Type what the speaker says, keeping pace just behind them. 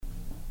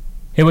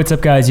Hey, what's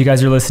up, guys? You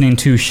guys are listening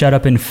to Shut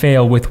Up and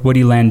Fail with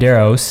Woody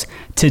Landeros.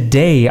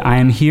 Today, I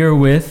am here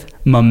with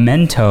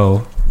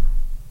Memento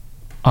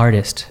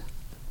artist.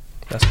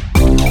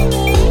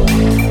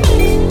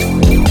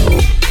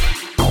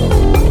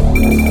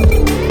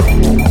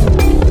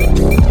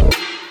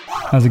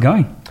 How's it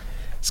going?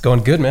 It's going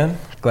good, man.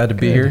 Glad to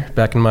be here,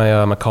 back in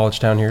my college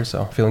town here,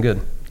 so feeling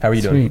good. How are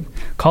you doing?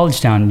 College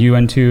town. You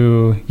went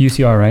to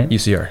UCR, right?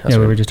 UCR. Yeah,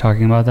 we were just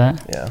talking about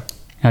that. Yeah.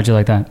 How'd you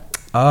like that?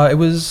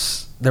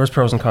 There was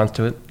pros and cons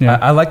to it. Yeah.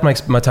 I liked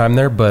my time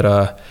there, but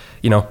I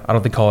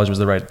don't think college was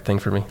the right thing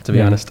for me, to be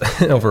honest,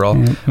 overall.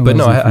 Yeah, but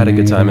no, I had a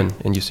good time in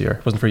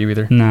UCR. Wasn't for you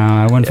either? No,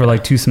 I went for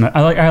like 2 semesters.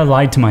 I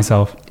lied to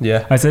myself.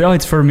 Yeah. I said,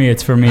 it's for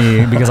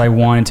me, because I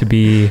wanted to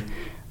be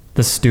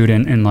the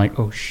student and like,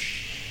 oh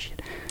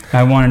shit.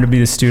 I wanted to be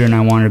the student.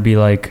 I wanted to be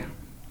like,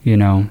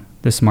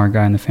 the smart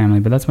guy in the family,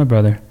 but that's my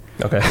brother.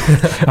 Okay.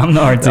 I'm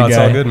the artsy guy. It's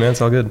all good, man.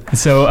 It's all good.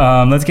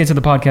 So let's get to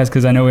the podcast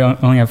because I know we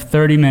only have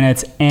 30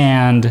 minutes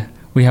and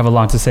we have a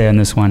lot to say on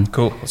this one.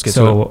 Cool. Let's get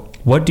to it. So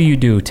what do you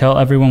do? Tell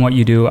everyone what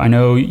you do. I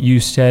know you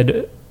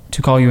said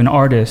to call you an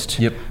artist.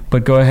 Yep.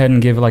 But go ahead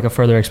and give like a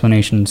further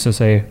explanation. So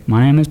say,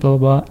 my name is blah,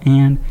 blah, blah,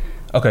 and...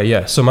 Okay,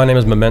 yeah. So my name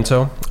is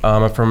Memento.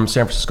 I'm from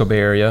San Francisco Bay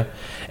Area.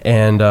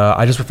 And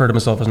I just refer to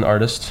myself as an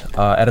artist.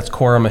 At its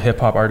core, I'm a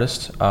hip-hop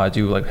artist. I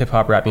do like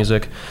hip-hop, rap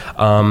music.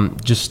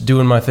 Just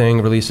doing my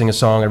thing, releasing a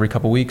song every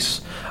couple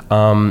weeks.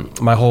 Trying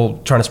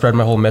to spread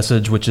my whole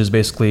message, which is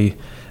basically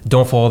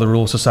don't follow the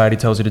rules society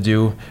tells you to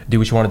do. Do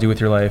what you want to do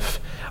with your life.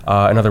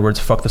 In other words,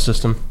 fuck the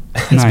system.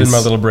 It's been my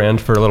little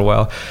brand for a little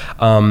while.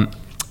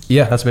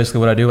 That's basically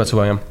what I do. That's who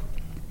I am.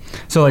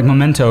 So like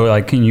Memento,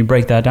 like can you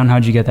break that down?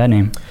 How'd you get that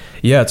name?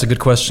 Yeah, it's a good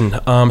question.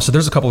 So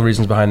there's a couple of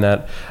reasons behind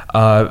that.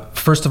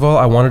 First of all,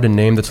 I wanted a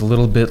name that's a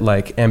little bit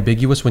like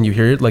ambiguous when you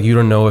hear it. Like you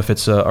don't know if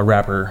it's a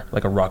rapper,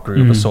 like a rock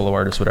group, a solo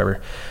artist,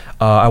 whatever.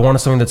 I wanted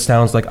something that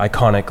sounds like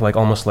iconic, like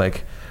almost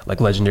like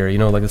legendary,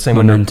 like the same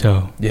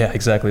Memento. way. Yeah,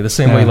 exactly. The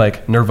same way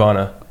like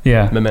Nirvana.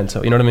 Yeah.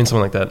 Memento. You know what I mean?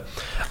 Something like that.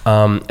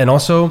 And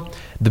also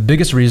the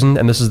biggest reason,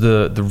 and this is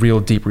the real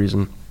deep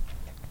reason,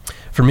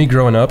 for me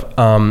growing up,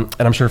 and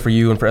I'm sure for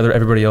you and for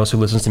everybody else who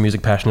listens to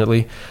music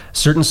passionately,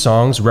 certain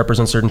songs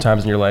represent certain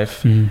times in your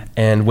life.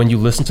 And when you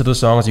listen to those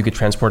songs, you get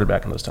transported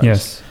back in those times.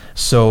 Yes.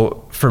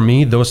 So for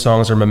me, those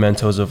songs are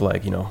mementos of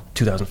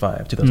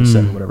 2005,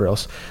 2007, whatever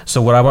else.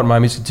 So what I want my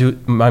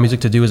music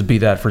to do is be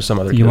that for some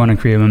other kid. You want to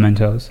create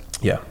mementos.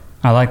 Yeah.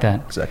 I like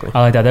that. Exactly.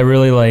 I like that. That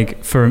really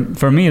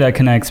for me, that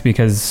connects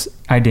because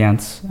I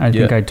dance. I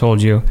think I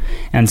told you.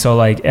 And so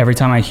every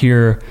time I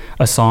hear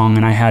a song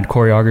and I had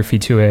choreography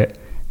to it,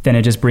 then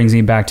it just brings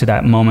me back to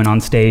that moment on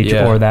stage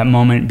or that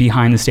moment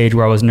behind the stage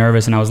where I was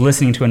nervous and I was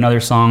listening to another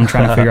song,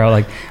 trying to figure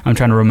out I'm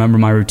trying to remember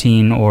my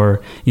routine or,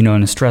 in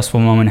a stressful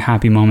moment,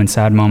 happy moment,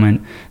 sad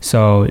moment.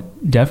 So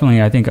definitely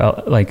I think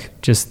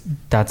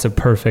that's a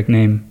perfect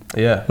name.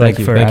 Yeah.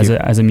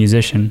 As a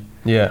musician.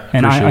 Yeah.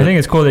 And I think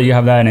it's cool that you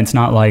have that and it's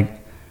not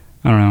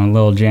I don't know,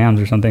 little jams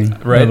or something.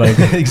 Right.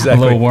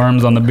 Exactly. Little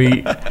worms on the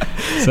beat.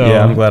 So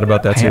yeah, I'm glad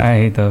about that too. I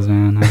hate those,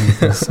 man. I hate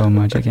those so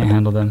much. I can't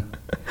handle them.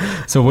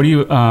 So what do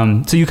you,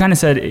 so you kind of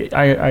said,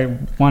 I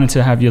wanted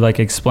to have you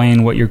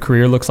explain what your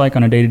career looks like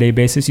on a day-to-day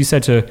basis. You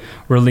said to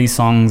release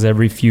songs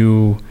every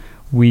few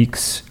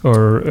weeks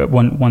or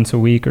once a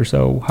week or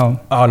so.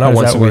 Not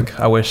once a week.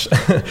 I wish.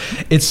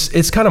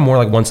 It's kind of more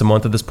like once a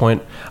month at this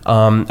point.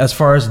 As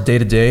far as day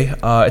to day,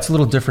 it's a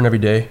little different every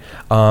day.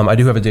 I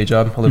do have a day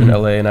job. I live in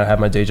LA and I have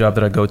my day job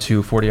that I go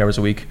to 40 hours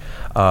a week,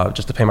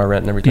 just to pay my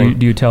rent and everything.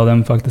 Do you tell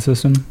them fuck the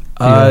system?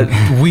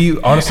 We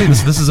honestly,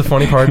 this is a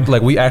funny part.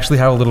 We actually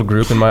have a little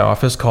group in my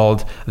office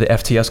called the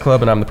FTS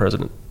Club and I'm the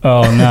president.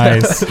 Oh,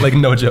 nice.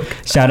 No joke.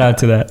 Shout out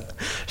to that.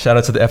 Shout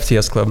out to the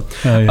FTS Club.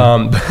 Oh,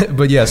 yeah.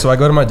 But yeah, so I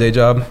go to my day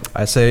job.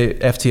 I say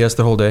FTS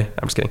the whole day.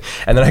 I'm just kidding.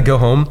 And then I go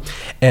home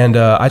and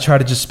I try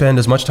to just spend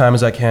as much time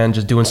as I can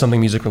just doing something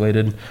music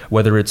related,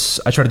 whether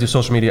I try to do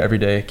social media every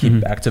day,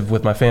 keep active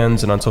with my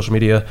fans and on social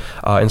media,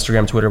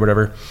 Instagram, Twitter,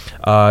 whatever.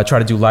 Try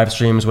to do live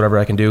streams, whatever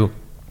I can do.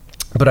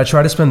 But I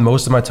try to spend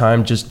most of my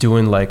time just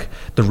doing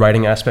the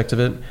writing aspect of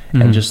it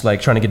and just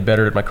trying to get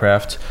better at my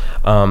craft.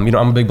 I'm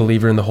a big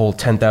believer in the whole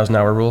 10,000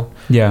 hour rule.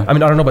 Yeah. I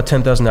mean, I don't know about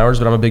 10,000 hours,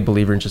 but I'm a big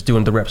believer in just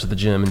doing the reps at the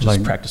gym and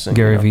just practicing.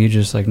 Gary Vee,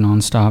 just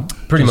nonstop.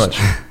 Pretty much.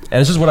 And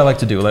it's just what I like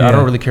to do. I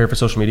don't really care for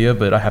social media,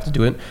 but I have to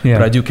do it. Yeah.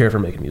 But I do care for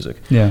making music.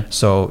 Yeah.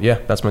 So yeah,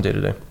 that's my day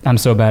to day. I'm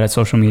so bad at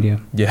social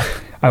media. Yeah.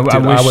 I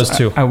was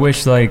too. I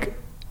wish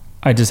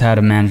I just had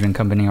a management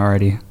company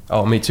already.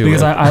 Oh, me too.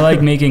 Because I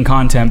like making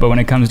content, but when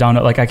it comes down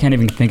to I can't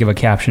even think of a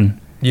caption.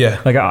 Yeah.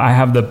 I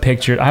have the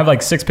picture. I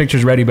have 6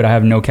 pictures ready, but I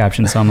have no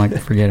caption. So I'm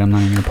forget it. I'm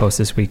not even gonna post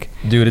this week.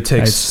 Dude,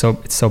 it's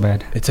so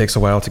bad. It takes a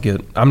while to get.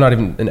 I'm not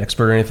even an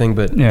expert or anything,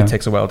 but it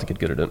takes a while to get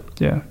good at it.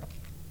 Yeah.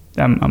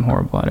 I'm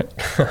horrible at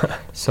it.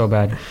 So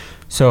bad.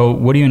 So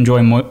what do you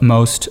enjoy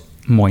most?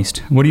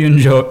 What do you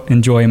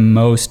enjoy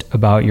most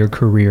about your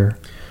career?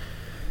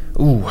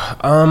 Ooh,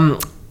 a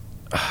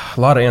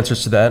lot of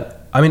answers to that.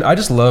 I mean, I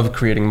just love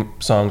creating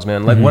songs,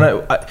 man. When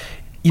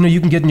you know, you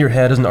can get in your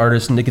head as an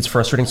artist and it gets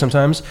frustrating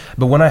sometimes,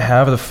 but when I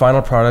have the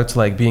final product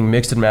like being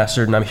mixed and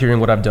mastered and I'm hearing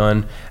what I've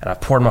done and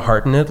I've poured my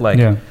heart in it,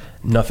 like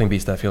nothing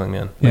beats that feeling,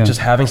 man. Like just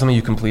having something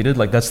you completed,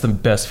 like that's the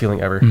best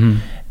feeling ever.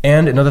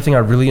 And another thing I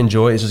really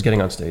enjoy is just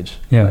getting on stage.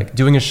 Like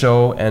doing a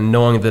show and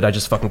knowing that I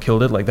just fucking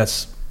killed it, like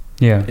that's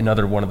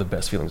another one of the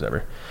best feelings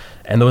ever.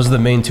 And those are the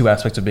main two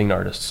aspects of being an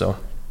artist. So,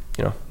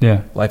 you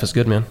know, life is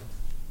good, man.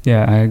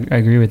 Yeah, I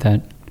agree with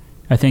that.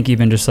 I think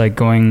even just like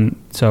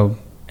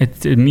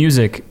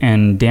music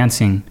and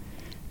dancing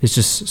is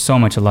just so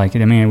much alike.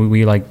 I mean,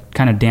 we like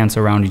kind of dance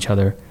around each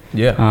other.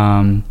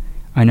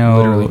 I know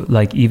literally.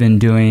 Like even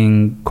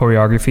doing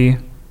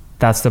choreography,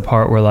 that's the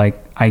part where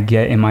like I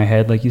get in my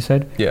head, like you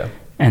said.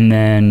 And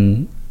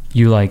then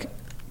you like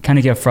kind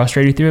of get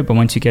frustrated through it, but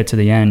once you get to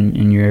the end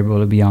and you're able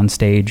to be on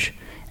stage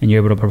and you're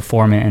able to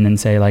perform it and then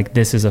say like,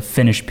 this is a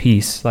finished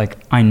piece. Like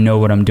I know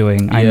what I'm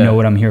doing. I know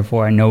what I'm here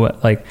for. I know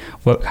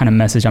what kind of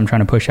message I'm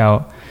trying to push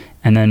out.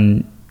 And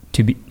then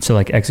to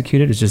like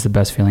execute it is just the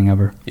best feeling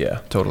ever. Yeah,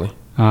 totally.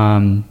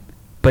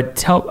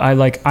 But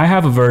I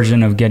have a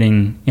version of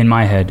getting in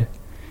my head,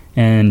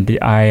 and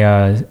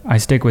I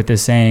stick with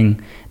this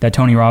saying that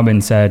Tony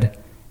Robbins said.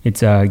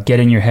 It's get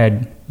in your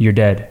head, you're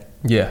dead.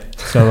 Yeah.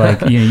 So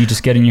like you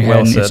just get in your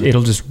head and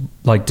it'll just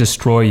like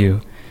destroy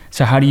you.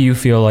 So how do you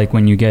feel like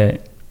when you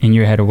get in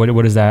your head, or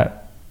what is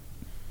that?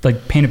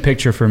 Like paint a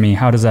picture for me.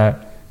 How does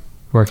that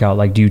work out?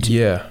 Like do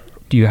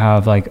you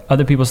have like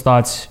other people's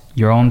thoughts,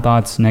 your own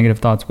thoughts, negative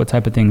thoughts? What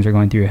type of things are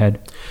going through your head?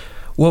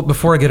 Well,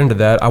 before I get into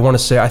that, I want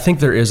to say I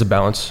think there is a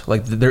balance.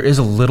 Like there is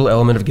a little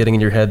element of getting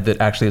in your head that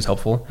actually is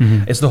helpful.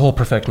 It's the whole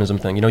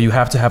perfectionism thing. You know, you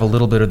have to have a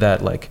little bit of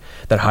that, like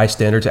that high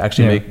standard to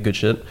actually make good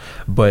shit,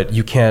 but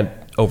you can't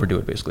overdo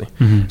it basically.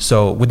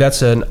 So with that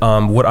said,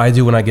 what I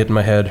do when I get in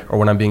my head or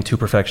when I'm being too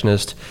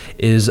perfectionist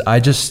is I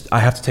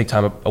have to take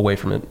time away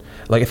from it.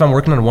 Like if I'm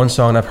working on one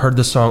song and I've heard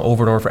this song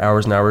over and over for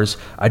hours and hours,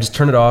 I just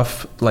turn it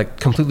off, like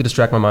completely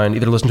distract my mind,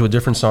 either listen to a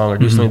different song or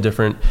do something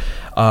different,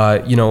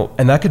 you know,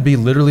 and that could be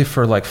literally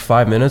for like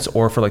 5 minutes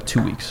or for like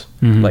 2 weeks.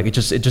 Like it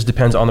just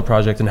depends on the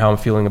project and how I'm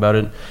feeling about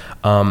it.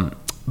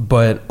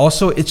 But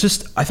also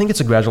I think it's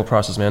a gradual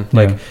process, man.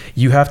 Like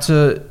you have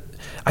to,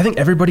 I think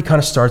everybody kind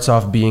of starts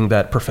off being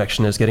that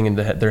perfectionist, getting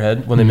into their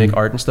head when they make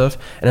art and stuff.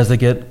 And as they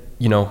get,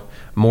 you know,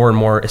 more and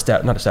more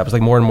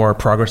like more and more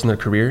progress in their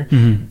career,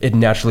 it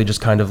naturally just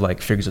kind of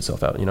like figures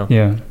itself out, you know?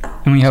 Yeah.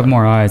 And when you have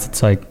more eyes,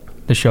 it's like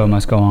the show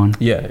must go on.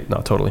 Yeah, no,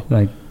 totally.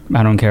 Like,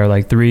 I don't care,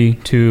 like 3,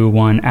 2,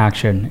 1,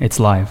 action. It's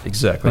live.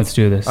 Exactly. Let's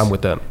do this. I'm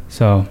with that.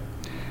 So,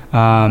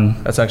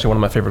 that's actually one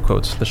of my favorite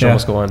quotes. The show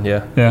must go on.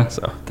 Yeah. Yeah.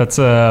 So that's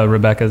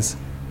Rebecca's,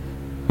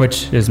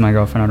 which is my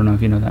girlfriend. I don't know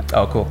if you know that.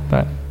 Oh, cool.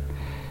 But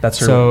that's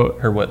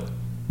her what?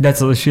 That's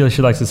she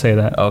likes to say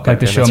that. Okay, like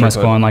the show must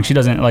go on. Like she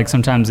doesn't like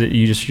sometimes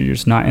you're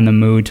just not in the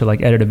mood to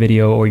like edit a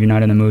video, or you're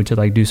not in the mood to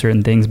like do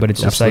certain things. But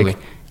it's just like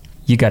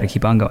you got to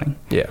keep on going.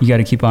 Yeah. You got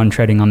to keep on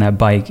treading on that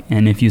bike,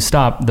 and if you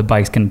stop, the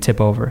bike's gonna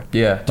tip over.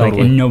 Yeah.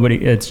 Totally.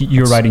 Like and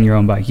you're riding your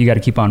own bike. You got to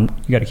keep on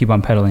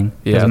pedaling.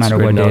 Yeah. Doesn't matter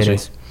what day it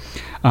is.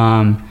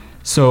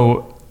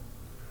 So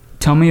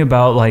tell me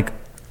about like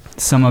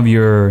some of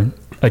your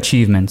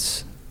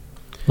achievements,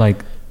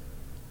 like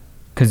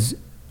because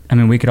I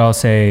mean we could all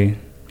say.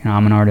 You know,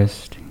 I'm an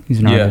artist. He's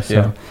an artist.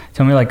 So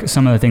tell me like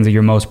some of the things that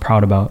you're most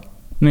proud about.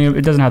 I mean,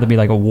 it doesn't have to be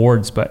like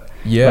awards, but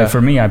like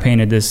for me, I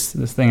painted this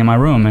thing in my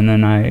room, and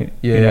then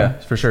yeah,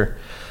 for sure.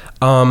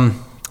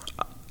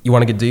 You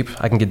want to get deep?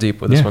 I can get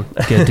deep with this one.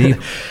 Get deep.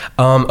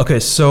 Okay,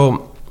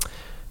 so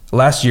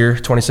last year,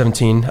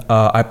 2017,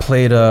 I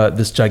played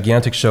this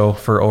gigantic show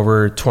for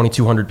over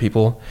 2,200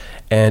 people,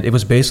 and it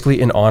was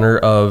basically in honor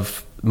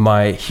of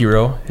my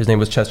hero. His name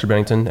was Chester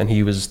Bennington, and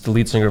he was the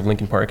lead singer of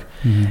Linkin Park.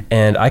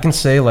 And I can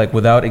say, like,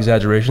 without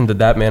exaggeration,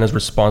 that man is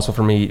responsible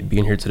for me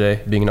being here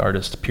today, being an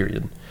artist,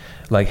 period.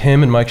 Like,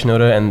 him and Mike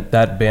Shinoda and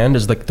that band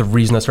is, like, the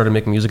reason I started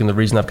making music and the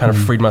reason I've kind of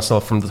freed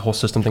myself from the whole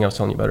system thing I was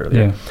telling you about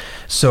earlier. Yeah.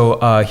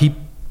 So he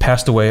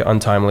passed away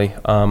untimely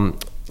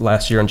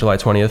last year on July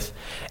 20th.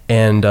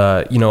 And,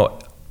 you know,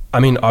 I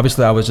mean,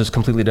 obviously I was just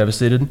completely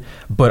devastated,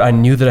 but I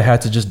knew that I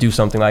had to just do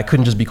something. I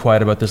couldn't just be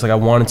quiet about this. Like, I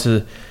wanted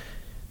to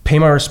pay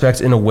my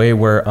respects in a way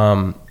where,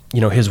 you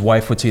know, his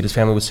wife would see it, his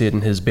family would see it,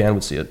 and his band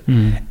would see it.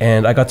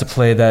 And I got to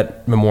play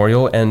that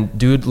memorial, and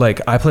dude, like,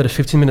 I played a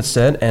 15-minute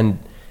set, and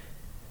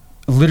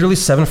literally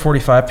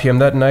 7:45 p.m.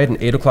 that night and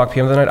 8 o'clock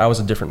p.m. that night, I was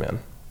a different man.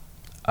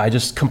 I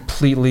just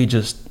completely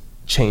just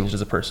changed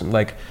as a person.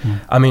 Like,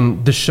 I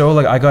mean, the show,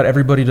 like, I got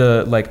everybody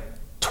to, like,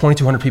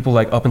 2,200 people,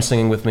 like, up and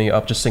singing with me,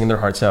 up just singing their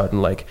hearts out,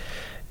 and, like,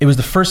 it was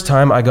the first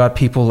time I got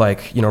people,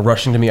 like, you know,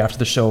 rushing to me after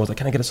the show. I was like,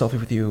 can I get a selfie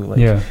with you?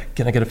 Like,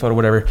 can I get a photo,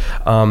 whatever.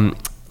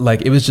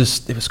 Like, it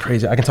was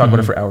crazy. I can talk about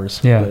it for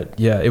hours. Yeah. But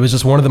yeah, it was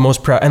just one of the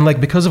most proud, and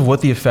like, because of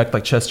what the effect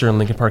like Chester and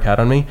Linkin Park had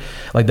on me,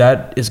 like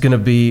that is going to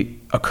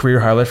be a career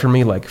highlight for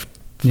me, like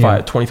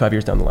 25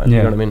 years down the line. You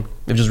know what I mean?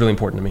 It was just really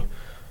important to me.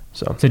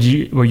 So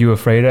were you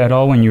afraid at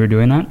all when you were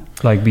doing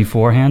that? Like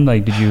beforehand?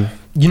 Like, did you?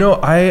 You know,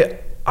 I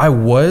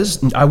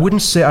I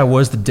wouldn't say I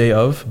was the day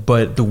of,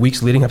 but the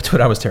weeks leading up to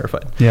it, I was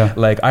terrified. Yeah.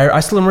 Like I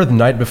still remember the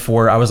night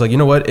before, I was like, you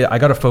know what? I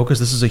got to focus.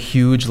 This is a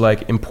huge,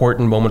 like,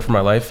 important moment for my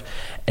life.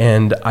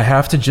 And I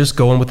have to just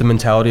go in with the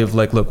mentality of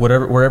like, look,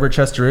 wherever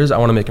Chester is, I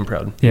want to make him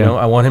proud. Yeah. You know,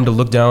 I want him to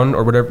look down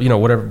or whatever, you know,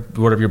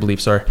 whatever your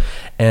beliefs are.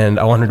 And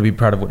I want him to be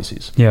proud of what he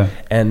sees. Yeah.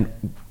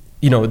 And,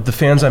 you know, the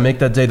fans I make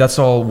that day, that's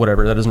all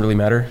whatever. That doesn't really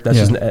matter. That's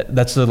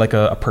just like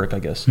a perk, I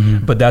guess.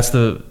 Mm-hmm. But that's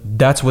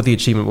what the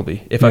achievement will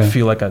be if I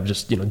feel like I've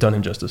just, you know, done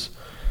him justice.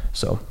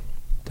 So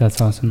that's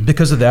awesome.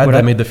 because of that,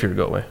 that made the fear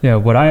go away. Yeah.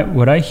 What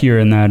I hear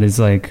in that is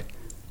like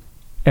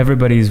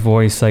everybody's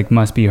voice like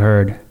must be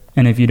heard.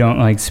 And if you don't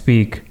like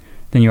speak,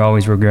 then you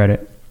always regret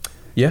it.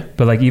 Yeah.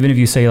 But like, even if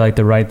you say like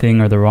the right thing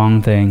or the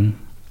wrong thing,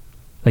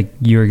 like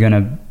you're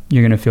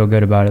gonna feel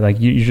good about it. Like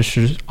you just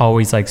should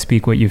always like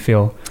speak what you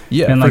feel.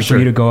 Yeah. And like for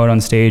you to go out on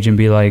stage and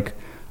be like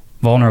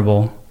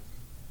vulnerable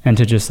and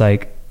to just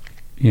like,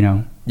 you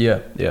know,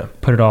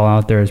 put it all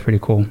out there is pretty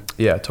cool.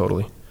 Yeah,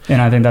 totally.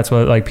 And I think that's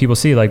what like people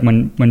see. Like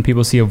when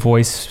people see a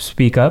voice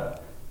speak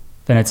up,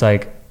 then it's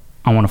like,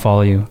 I want to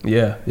follow you.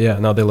 Yeah. Yeah.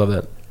 No, they love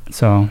that.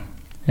 So,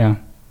 yeah.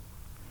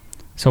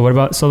 So what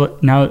about, so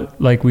now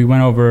like we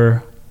went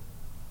over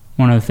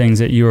one of the things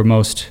that you were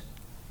most,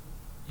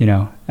 you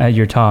know, at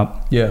your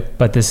top. Yeah.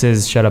 But this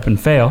is Shut Up and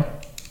Fail.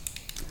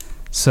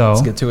 So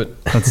let's get to it.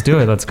 Let's do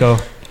it. Let's go.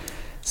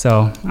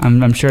 So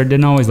I'm sure it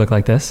didn't always look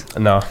like this.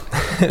 No,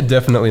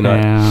 definitely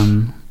not.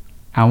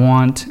 I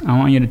want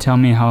you to tell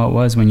me how it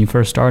was when you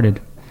first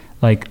started.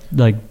 Like,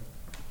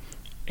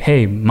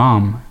 hey,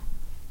 Mom,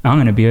 I'm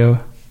going to be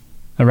a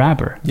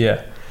rapper.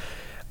 Yeah.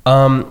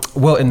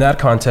 Well, in that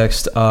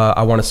context,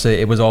 I want to say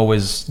it was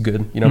always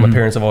good. You know, my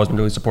parents have always been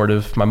really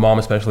supportive. My mom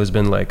especially has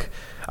been like,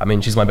 I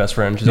mean, she's my best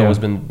friend. She's always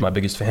been my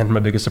biggest fan, my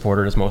biggest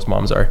supporter, as most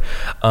moms are.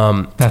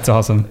 That's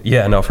awesome.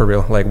 Yeah, no, for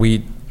real. Like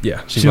she's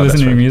she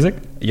listens to your music?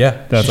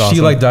 Yeah. That's awesome.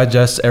 She like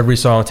digests every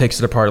song, takes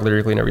it apart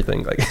lyrically and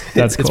everything. Like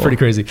that's cool. It's pretty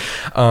crazy.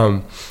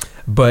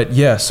 But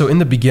yeah, so in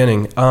the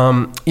beginning,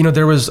 you know,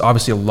 there was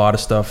obviously a lot of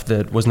stuff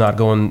that was not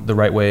going the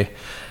right way.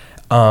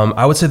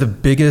 I would say the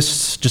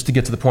biggest, just to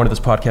get to the point of this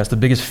podcast, the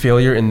biggest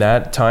failure in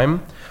that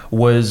time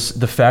was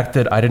the fact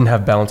that I didn't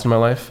have balance in my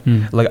life.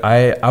 Like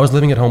I was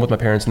living at home with my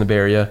parents in the Bay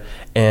Area,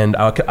 and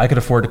I could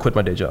afford to quit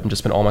my day job and just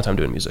spend all my time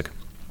doing music.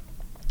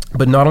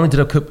 But not only did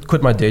I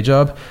quit my day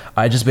job,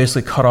 I just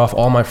basically cut off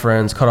all my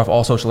friends, cut off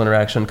all social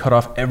interaction, cut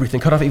off everything,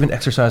 cut off even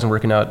exercise and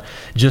working out,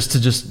 just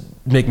to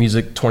make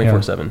music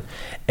 24/7.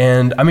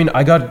 And I mean,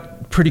 I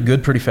got pretty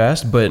good pretty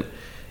fast, but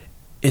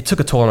it took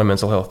a toll on my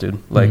mental health, dude.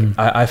 Like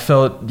I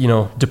felt, you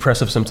know,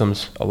 depressive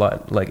symptoms a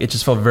lot. Like it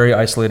just felt very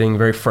isolating,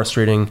 very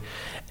frustrating.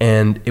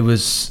 And it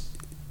was,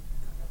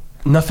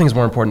 nothing's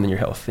more important than your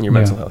health and your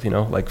mental health, you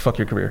know, like fuck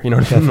your career, you know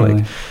what I mean?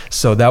 Like,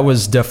 so that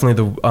was definitely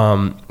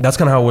that's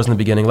kind of how it was in the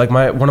beginning. Like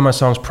one of my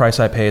songs, Price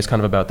I Pay, is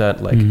kind of about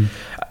that. Like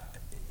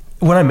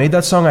when I made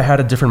that song, I had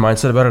a different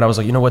mindset about it. I was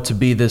like, you know what, to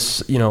be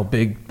this, you know,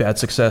 big, bad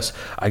success,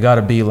 I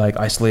gotta be like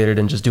isolated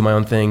and just do my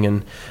own thing.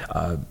 And,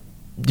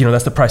 you know,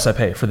 that's the price I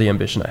pay for the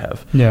ambition I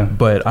have. Yeah.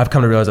 But I've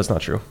come to realize that's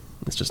not true.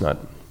 It's just not.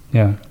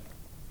 Yeah.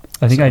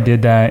 I think I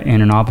did that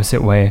in an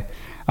opposite way.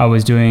 I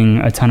was doing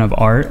a ton of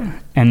art,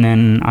 and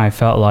then I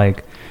felt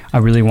like I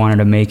really wanted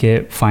to make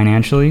it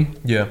financially.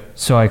 Yeah.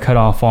 So I cut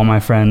off all my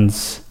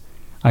friends.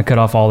 I cut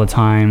off all the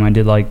time. I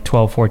did like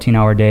 12,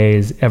 14-hour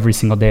days every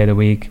single day of the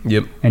week.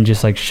 Yep. And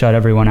just like shut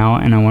everyone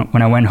out. And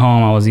when I went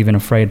home, I was even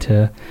afraid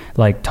to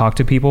like talk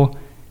to people,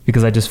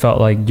 because I just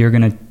felt like you're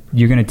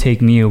gonna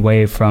take me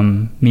away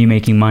from me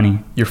making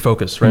money. Your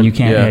focus, right? And you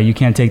can't. You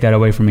can't take that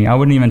away from me. I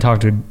wouldn't even talk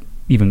to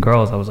even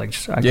girls. I was like,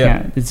 I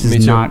can't. It's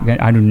just not.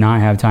 I do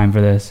not have time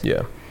for this.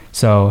 Yeah.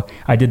 So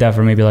I did that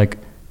for maybe like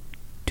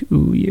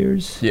 2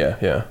 years.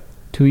 Yeah.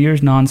 2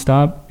 years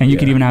nonstop. And you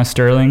could even ask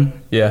Sterling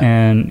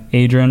and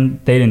Adrian.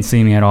 They didn't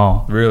see me at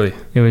all. Really?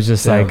 It was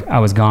just like I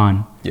was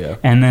gone. Yeah.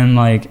 And then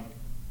like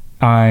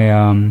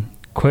I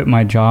quit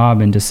my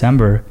job in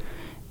December,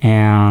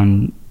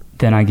 and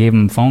then I gave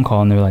them a phone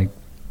call, and they're like,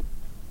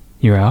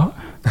 "You're out?"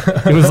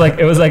 It was like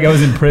I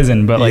was in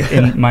prison, but like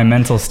in my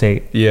mental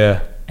state.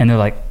 Yeah. And they're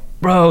like,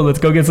 "Bro, let's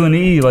go get something to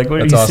eat. Like,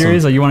 what, are you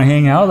serious? Like, you want to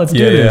hang out? Let's do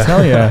this.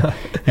 Hell yeah."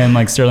 And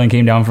like Sterling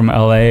came down from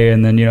LA,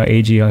 and then, you know,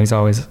 AG, he was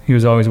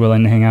always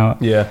willing to hang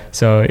out. Yeah.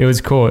 So it was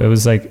cool. It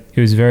was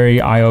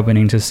very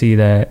eye-opening to see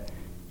that,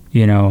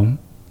 you know,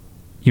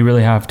 you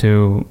really have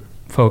to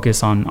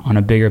focus on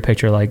a bigger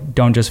picture. Like,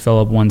 don't just fill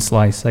up one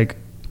slice. Like,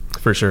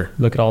 for sure.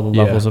 Look at all the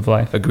levels of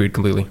life. Agreed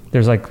completely.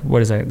 There's like,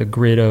 what is that? The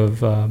grid of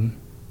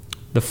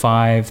the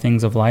 5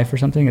 things of life or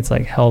something. It's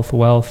like health,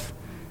 wealth,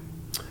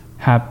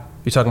 You're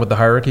talking about the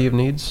hierarchy of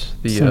needs?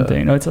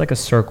 Something. No, it's like a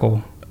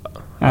circle.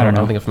 I don't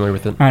know. I don't think I'm familiar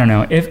with it. I don't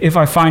know. If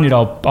I find it,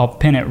 I'll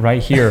pin it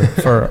right here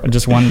for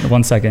just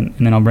one second,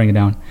 and then I'll bring it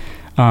down.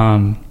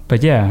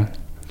 But yeah.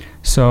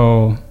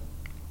 So,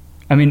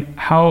 I mean,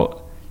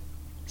 so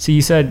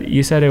you said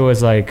it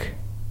was like,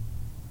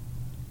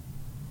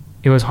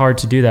 it was hard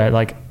to do that.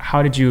 Like,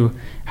 how did you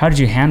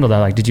handle that?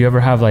 Like, did you ever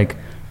have like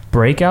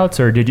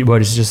breakouts, or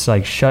was it just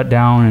like shut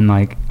down and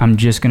like, I'm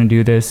just going to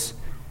do this?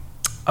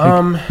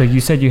 Like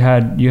you said, you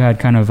had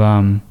kind of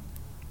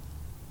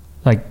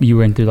like you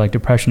went through like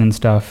depression and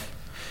stuff.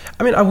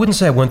 I mean, I wouldn't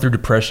say I went through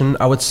depression.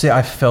 I would say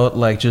I felt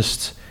like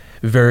just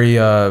very,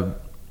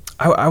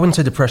 I wouldn't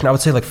say depression. I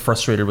would say like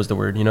frustrated was the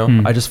word, you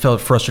know? I just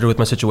felt frustrated with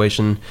my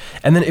situation.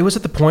 And then it was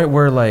at the point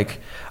where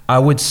like I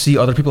would see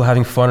other people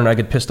having fun and I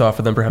get pissed off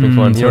at them for having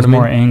fun. You know what I mean?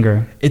 More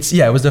anger. It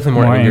was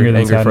definitely more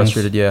anger,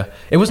 frustrated. Yeah.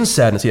 It wasn't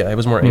sadness. Yeah. It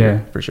was more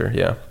anger for sure.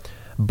 Yeah.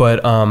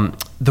 But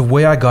the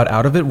way I got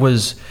out of it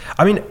was,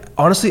 I mean,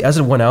 honestly, as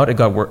it went out, it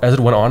got worse. As it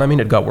went on, I mean,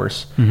 it got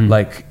worse.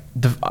 Like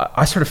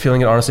I started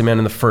feeling it honestly, man,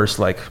 in the first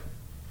like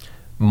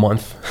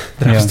month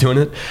that I was doing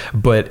it,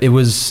 but it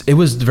was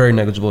very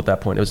negligible at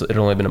that point. It had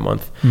only been a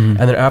month. And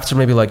then after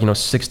maybe like,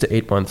 6 to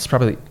 8 months,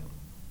 probably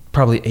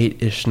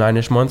 8-ish,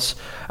 9-ish months,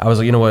 I was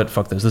like, you know what,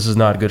 fuck this. This is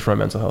not good for my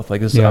mental health.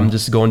 Like this, I'm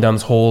just going down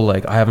this whole,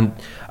 like I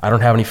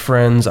don't have any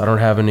friends. I don't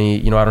have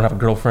any, I don't have a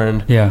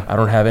girlfriend. Yeah. I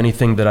don't have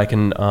anything that I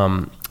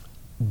can,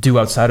 do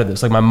outside of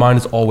this. Like my mind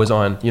is always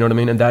on, you know what I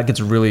mean? And that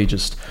gets really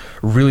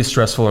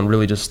stressful and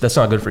really that's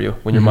not good for you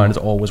when your mind is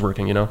always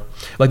working,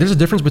 like there's a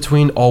difference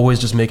between always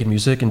just making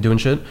music and doing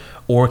shit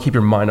or keep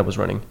your mind always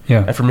running.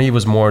 Yeah. And for me, it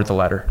was more the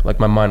latter. Like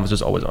my mind was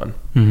just always on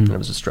and it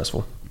was just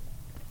stressful.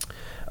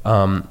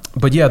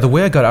 But yeah, the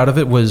way I got out of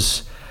it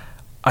was,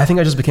 I think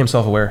I just became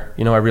self-aware.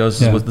 I realized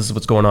this is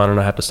what's going on and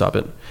I have to stop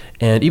it.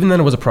 And even then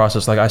it was a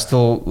process. Like I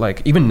still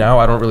like, even now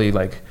I don't really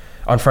like,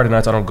 on Friday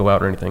nights, I don't go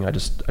out or anything. I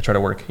try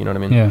to work, you know what I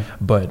mean? Yeah.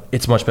 But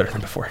it's much better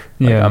than before.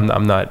 Like,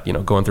 I'm not,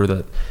 going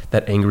through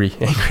that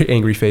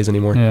angry phase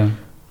anymore. Yeah.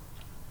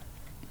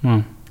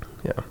 Wow.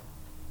 Yeah.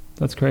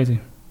 That's crazy.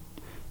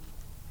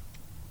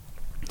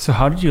 So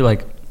how did you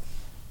like,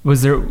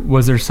 was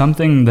there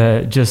something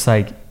that just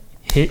like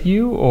hit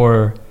you,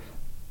 or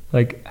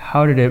like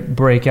how did it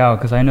break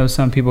out? Cause I know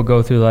some people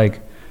go through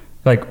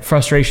like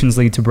frustrations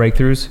lead to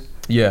breakthroughs.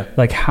 Yeah.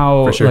 Like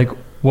how, for sure. like,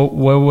 what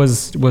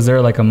was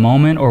there like a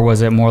moment, or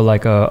was it more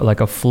like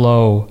a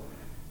flow?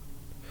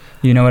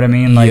 You know what I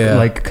mean?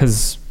 Like,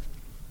 cause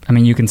I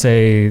mean, you can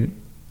say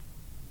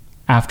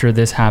after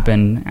this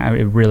happened,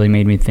 it really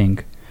made me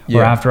think,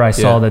 or after I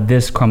saw that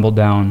this crumbled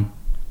down,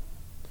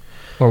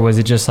 or was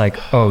it just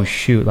like, oh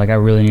shoot, like I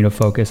really need to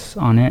focus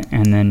on it.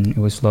 And then it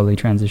was slowly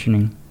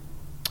transitioning.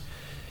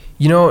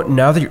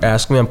 Now that you're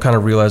asking me, I'm kind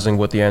of realizing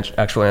what the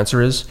actual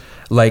answer is.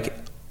 Like,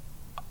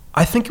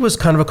 I think it was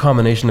kind of a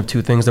combination of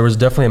two things. There was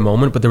definitely a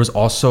moment, but there was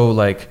also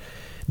like,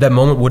 that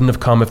moment wouldn't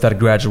have come if that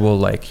gradual,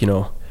 like,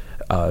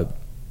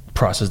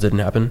 process didn't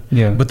happen.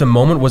 Yeah. But the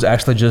moment was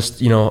actually just,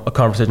 a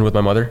conversation with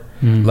my mother.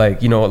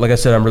 Like, like I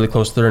said, I'm really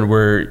close to her and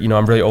we're,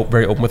 I'm really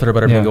very open with her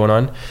about everything going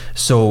on.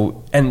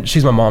 So, and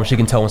she's my mom, she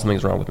can tell when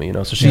something's wrong with me,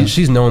 So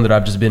she's known that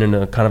I've just been in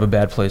a kind of a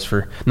bad place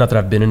for, not that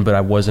I've been in, but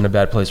I was in a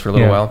bad place for a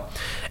little while.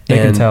 They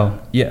can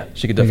tell. Yeah,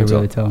 she could definitely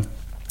really tell.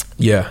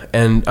 Yeah,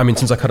 and I mean,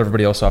 since I cut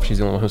everybody else off, she's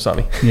the only one who saw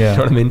me. Yeah. You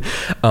know what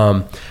I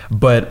mean?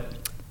 But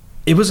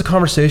it was a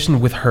conversation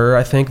with her,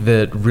 I think,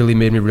 that really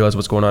made me realize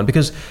what's going on.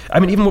 Because,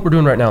 I mean, even what we're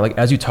doing right now, like,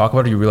 as you talk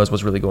about it, you realize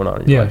what's really going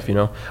on in your life,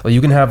 Like,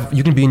 you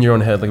can be in your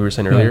own head, like we were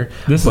saying earlier.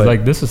 This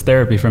is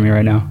therapy for me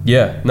right now.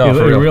 Yeah, no,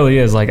 it really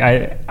is. Like,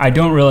 I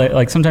don't really,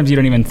 like, sometimes you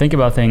don't even think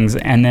about things,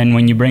 and then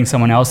when you bring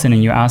someone else in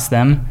and you ask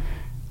them,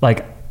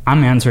 like,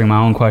 I'm answering my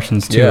own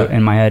questions too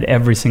in my head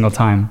every single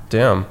time.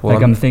 Damn. Well,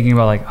 like I'm thinking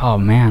about like, oh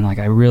man, like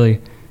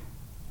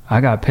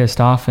I got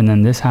pissed off and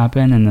then this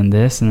happened and then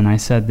this and then I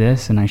said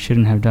this and I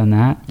shouldn't have done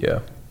that. Yeah.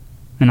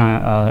 And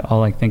I'll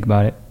like think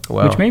about it.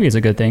 Wow. Which maybe is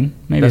a good thing.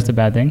 Maybe it's a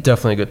bad thing.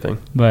 Definitely a good thing.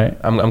 But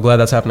I'm glad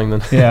that's happening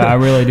then. Yeah, I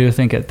really do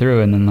think it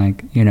through, and then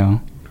like,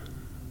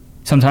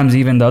 sometimes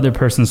even the other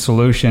person's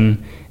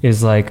solution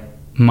is like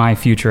my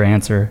future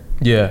answer.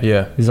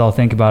 Yeah. Is I'll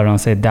think about it and I'll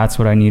say that's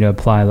what I need to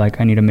apply. Like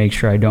I need to make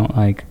sure I don't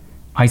like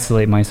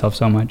isolate myself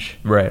so much.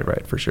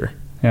 Right, for sure.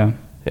 Yeah.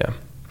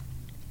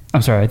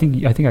 I'm sorry. I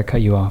think I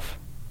cut you off.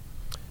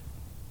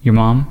 Your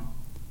mom?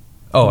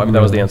 Oh, I mean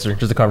that was the answer.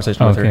 Just a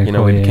conversation with her.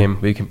 Cool, we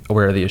became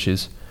aware of the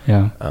issues.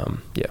 Yeah.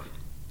 Yeah.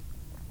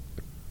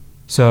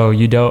 So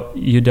you dealt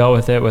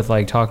with it with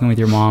like talking with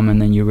your mom,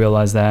 and then you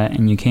realized that,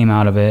 and you came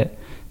out of it.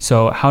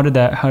 So how did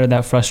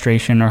that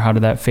frustration, or how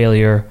did that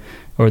failure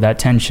or that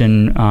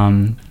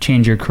tension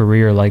change your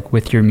career? Like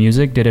with your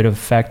music, did it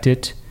affect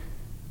it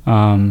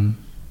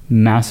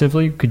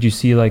massively? Could you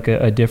see like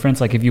a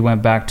difference? Like if you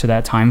went back to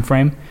that time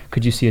frame,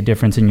 could you see a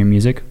difference in your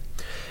music?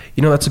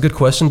 That's a good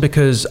question,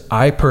 because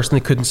I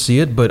personally couldn't see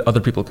it, but other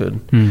people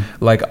could.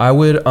 Like I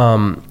would,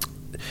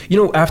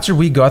 after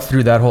we got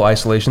through that whole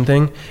isolation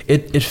thing,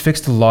 it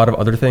fixed a lot of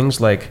other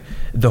things. Like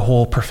the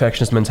whole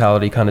perfectionist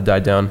mentality kind of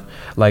died down.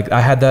 Like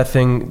I had that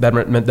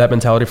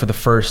mentality for the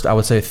first, I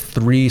would say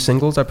 3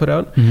 singles I put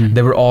out.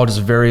 They were all just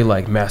very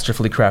like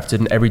masterfully crafted,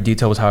 and every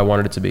detail was how I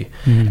wanted it to be.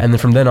 And then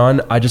from then on,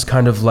 I just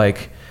kind of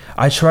like,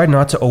 I tried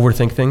not to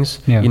overthink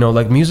things.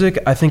 Like music,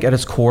 I think at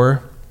its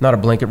core, not a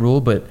blanket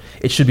rule, but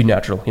it should be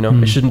natural,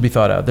 It shouldn't be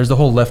thought out. There's the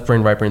whole left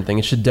brain, right brain thing.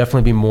 It should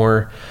definitely be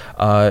more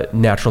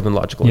natural than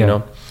logical,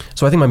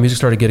 So I think my music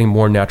started getting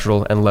more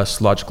natural and less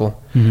logical.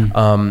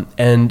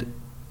 And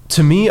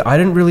to me, I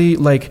didn't really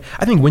like,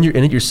 I think when you're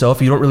in it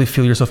yourself, you don't really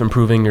feel yourself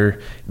improving or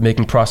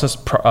making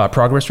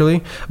progress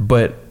really,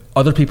 but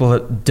other people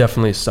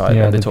definitely saw it.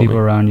 Yeah, and they the told people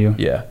me. around you.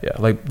 Yeah.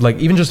 Like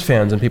even just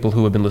fans and people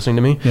who have been listening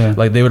to me,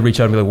 like they would reach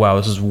out and be like, wow,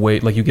 this is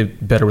like you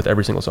get better with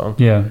every single song.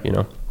 Yeah. You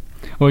know?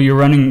 Well, you're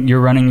running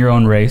your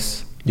own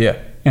race. Yeah.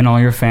 And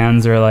all your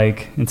fans are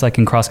like, it's like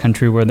in cross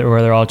country where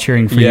they're all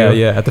cheering for you.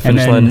 Yeah, at the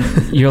finish line.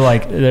 You're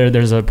like,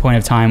 there's a point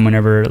of time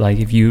whenever like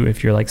if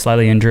you're like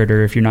slightly injured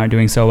or if you're not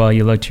doing so well,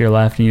 you look to your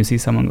left and you see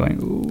someone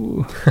going,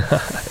 ooh.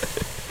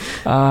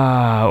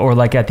 Or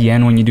like at the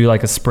end when you do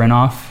like a sprint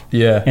off.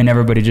 Yeah. And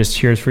everybody just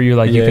cheers for you.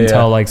 Like you can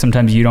tell like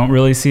sometimes you don't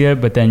really see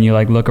it, but then you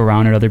like look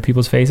around at other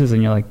people's faces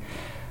and you're like,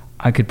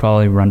 I could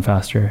probably run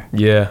faster.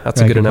 Yeah,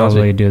 that's a good analogy.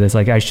 Probably do this.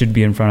 Like I should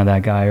be in front of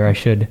that guy or I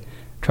should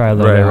try a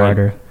little bit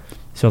harder.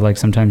 So like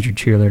sometimes your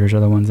cheerleaders are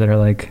the ones that are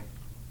like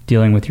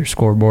dealing with your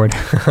scoreboard.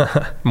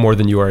 More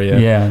than you are, yeah.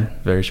 Yeah.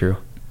 Very true.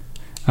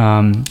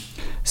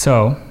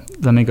 So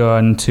let me go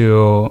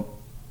into,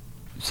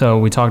 so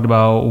we talked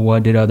about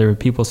what did other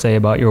people say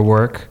about your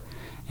work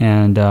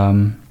and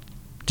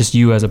just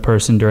you as a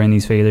person during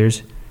these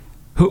failures.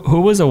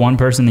 Who was the one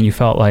person that you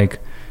felt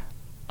like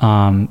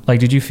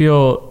did you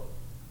feel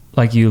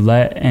like you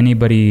let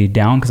anybody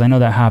down? Because I know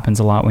that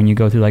happens a lot when you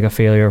go through like a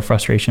failure or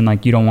frustration.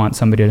 Like you don't want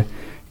somebody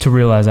to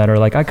realize that, or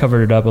like I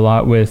covered it up a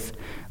lot with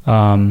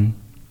one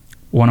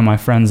of my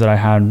friends that I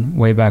had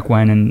way back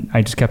when, and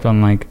I just kept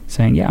on like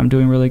saying, yeah, I'm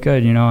doing really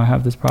good, you know, I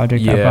have this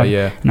project,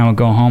 and I would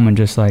go home and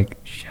just like,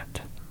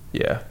 shit,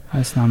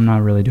 I'm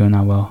not really doing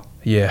that well.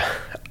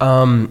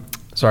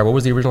 Sorry, what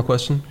was the original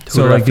question?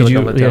 So like did you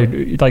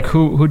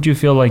who'd you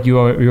feel like you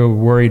were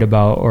worried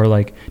about, or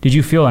like did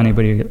you feel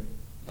anybody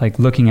like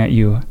looking at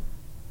you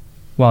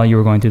while you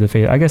were going through the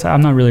failure? I guess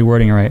I'm not really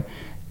wording it right.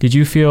 Did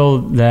you feel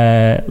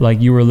that like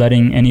you were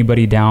letting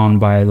anybody down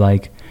by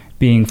like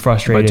being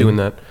frustrated? By doing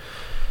that?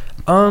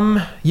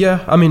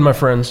 Yeah, I mean my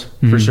friends,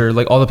 for sure.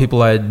 Like all the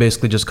people I had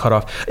basically just cut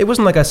off. It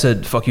wasn't like I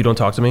said, fuck you, don't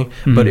talk to me.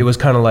 But it was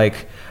kind of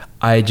like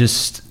I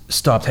just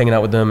stopped hanging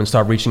out with them and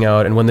stopped reaching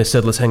out. And when they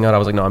said, let's hang out, I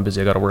was like, no, I'm busy,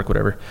 I gotta work,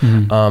 whatever.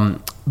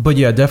 But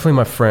yeah, definitely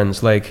my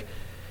friends. Like,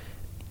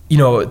 you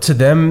know, to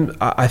them,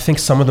 I think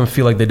some of them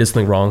feel like they did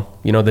something wrong.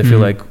 You know, they feel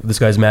like this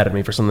guy's mad at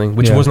me for something,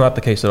 which was not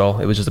the case at all.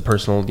 It was just a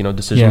personal, you know,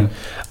 decision.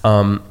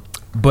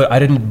 But I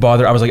didn't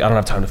bother. I was like, I don't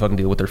have time to fucking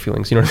deal with their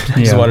feelings. You know, I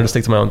just wanted to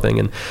stick to my own thing.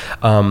 And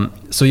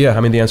so yeah, I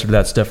mean, the answer to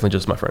that's definitely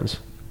just my friends.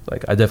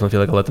 Like, I definitely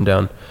feel like I let them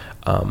down.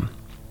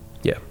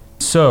 Yeah.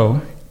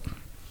 So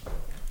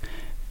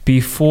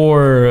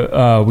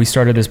before we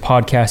started this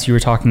podcast, you were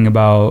talking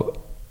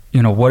about,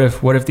 you know, what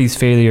if these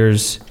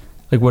failures,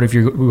 like what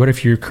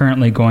if you're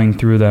currently going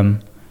through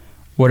them?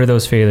 What are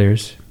those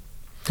failures?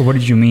 Or what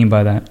did you mean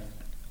by that?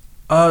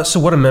 So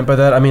what I meant by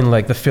that, I mean,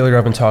 like the failure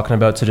I've been talking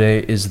about today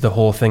is the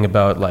whole thing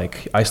about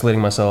like isolating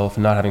myself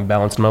and not having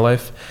balance in my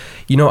life.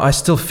 You know, I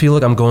still feel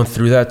like I'm going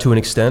through that to an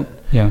extent.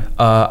 Yeah.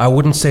 I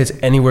wouldn't say it's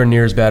anywhere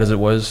near as bad as it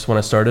was when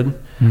I started.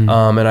 And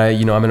I'm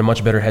in a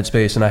much better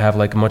headspace and I have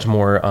like much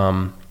more,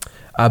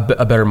 a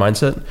better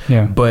mindset.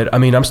 Yeah. But I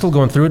mean, I'm still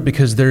going through it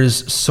because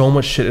there's so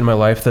much shit in my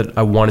life that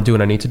I want to do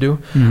and I need to do.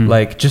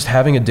 Like just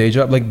having a day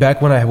job, like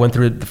back when I went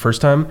through it the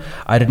first time,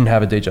 I didn't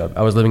have a day job.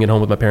 I was living at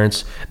home with my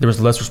parents. There was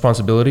less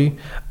responsibility.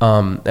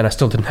 And I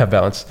still didn't have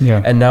balance.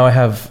 Yeah. And now I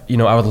have, you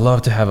know, I would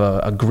love to have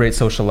a great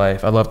social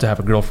life. I'd love to have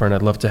a girlfriend.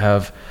 I'd love to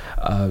have,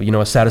 you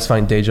know, a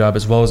satisfying day job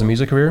as well as a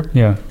music career.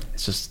 Yeah.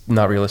 It's just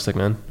not realistic,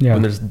 man. Yeah.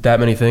 When there's that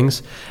many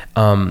things.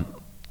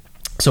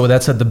 So with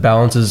that said, the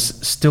balance is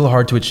still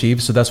hard to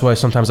achieve. So that's why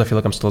sometimes I feel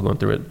like I'm still going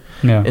through it.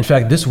 Yeah. In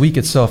fact, this week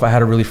itself, I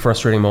had a really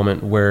frustrating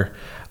moment where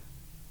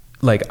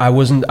like I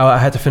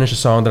had to finish a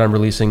song that I'm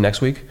releasing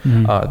next week,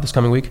 this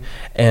coming week.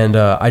 And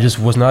I just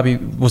was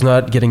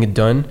not getting it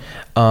done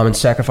and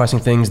sacrificing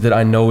things that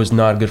I know is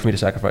not good for me to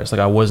sacrifice.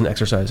 Like I wasn't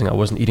exercising, I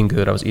wasn't eating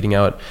good, I was eating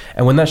out.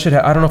 And when that shit,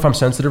 I don't know if I'm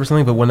sensitive or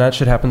something, but when that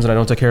shit happens and I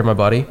don't take care of my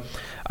body,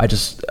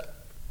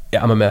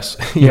 I'm a mess.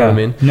 You know what I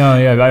mean? No,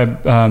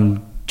 yeah.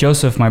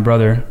 Joseph, my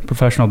brother,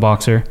 professional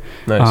boxer,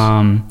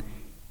 nice.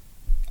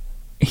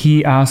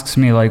 He asks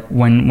me like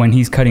when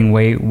he's cutting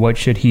weight, what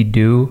should he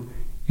do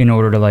in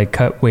order to like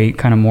cut weight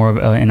kind of more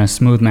in a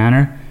smooth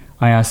manner?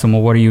 I asked him,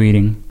 well, what are you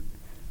eating?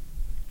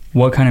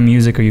 What kind of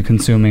music are you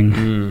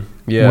consuming?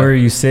 Yeah. Where are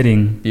you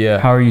sitting? Yeah.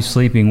 How are you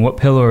sleeping? What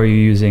pillow are you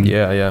using?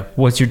 Yeah, yeah.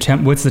 What's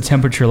the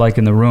temperature like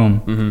in the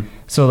room?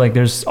 So like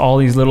there's all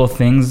these little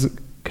things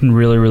can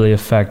really, really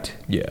affect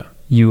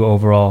you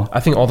overall. I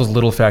think all those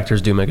little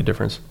factors do make a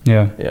difference.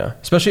 Yeah. Yeah.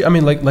 Especially, I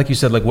mean, like you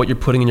said, like what you're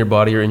putting in your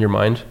body or in your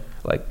mind,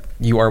 like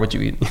you are what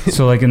you eat.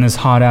 So like in this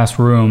hot ass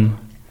room,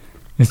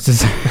 it's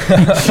just,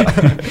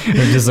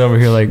 we're just over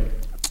here like,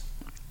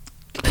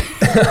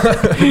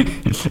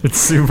 it's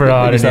super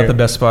hot. It's not the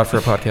best spot for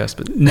a podcast,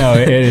 but no,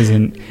 it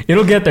isn't.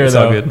 It'll get there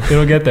though.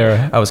 It'll get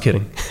there. I was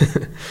kidding.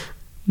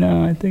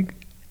 No, I think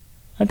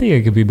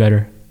it could be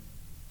better.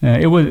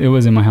 It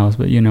was in my house,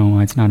 but you know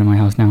it's not in my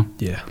house now.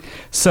 Yeah.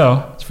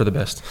 So it's for the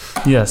best.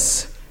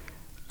 Yes.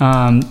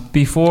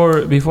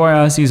 Before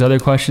I ask these other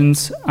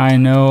questions, I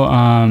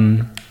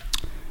know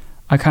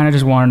I kind of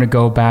just wanted to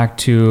go back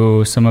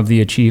to some of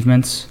the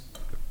achievements,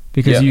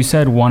 because you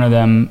said one of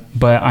them,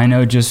 but I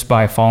know just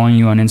by following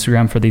you on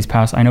Instagram for these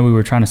past, I know we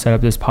were trying to set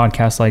up this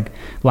podcast like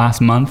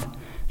last month,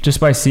 just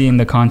by seeing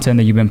the content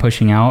that you've been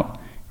pushing out,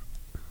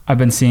 I've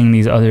been seeing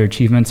these other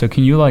achievements. So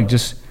can you like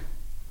just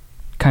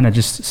kind of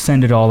just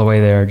send it all the way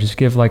there? Just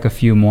give like a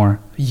few more.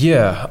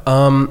 Yeah.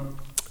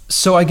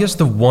 So I guess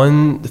the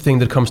one thing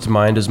that comes to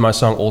mind is my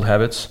song Old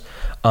Habits.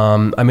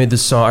 I made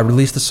this song, I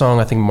released the song,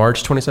 I think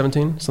March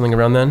 2017, something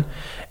around then.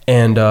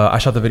 And I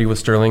shot the video with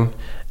Sterling.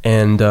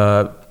 And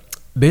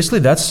basically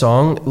that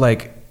song,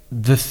 like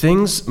the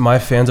things my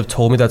fans have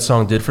told me that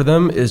song did for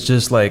them is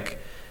just like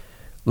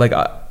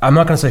I'm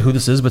not going to say who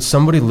this is, but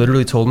somebody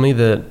literally told me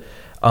that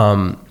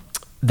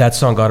that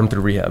song got him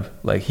through rehab.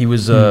 Like he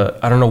was,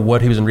 I don't know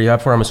what he was in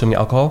rehab for, I'm assuming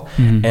alcohol.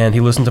 And he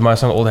listened to my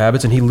song Old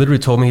Habits, and he literally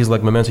told me, he's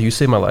like, Memento, you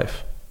saved my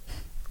life.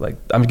 Like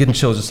I'm getting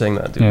chills just saying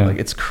that, dude. Like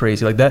it's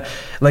crazy. Like that,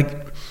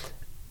 like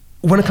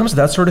when it comes to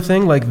that sort of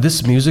thing, like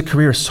this music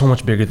career is so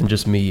much bigger than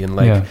just me. And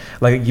like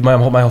my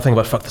whole thing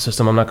about fuck the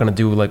system, I'm not going to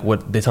do like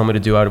what they tell me to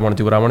do. I want to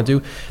do what I want to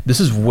do.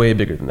 This is way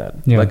bigger than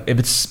that. Like if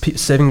it's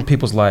saving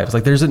people's lives,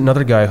 like there's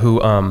another guy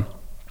who, I'm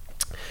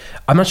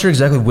not sure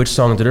exactly which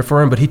song did it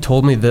for him, but he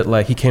told me that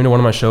like he came to one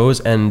of my shows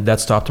and that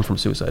stopped him from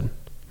suicide.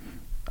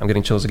 I'm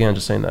getting chills again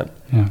just saying that.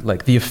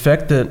 Like the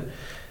effect that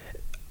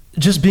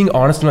just being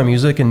honest in my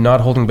music and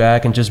not holding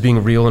back and just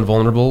being real and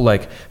vulnerable,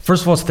 like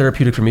first of all, it's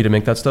therapeutic for me to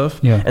make that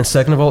stuff. And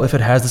second of all, if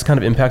it has this kind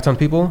of impact on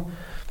people,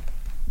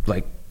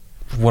 like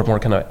what more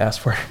can I ask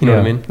for? You know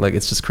what I mean? Like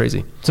it's just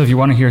crazy. So if you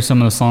want to hear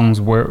some of the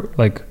songs, where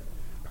like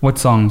what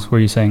songs were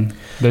you saying?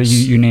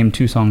 You named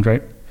 2 songs,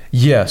 right?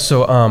 Yeah.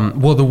 So,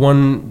 well, the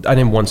one, I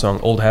named one song,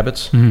 Old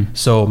Habits.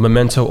 So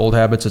Memento, Old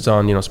Habits, it's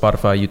on,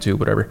 Spotify, YouTube,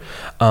 whatever.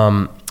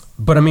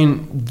 But I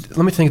mean,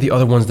 let me think of the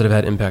other ones that have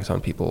had impact on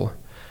people.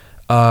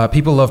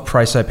 People love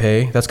Price I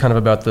Pay. That's kind of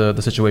about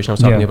the situation I was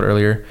talking about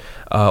earlier.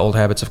 Old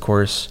Habits, of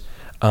course.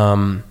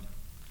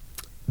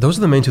 Those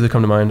are the main 2 that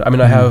come to mind. I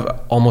mean, I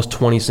have almost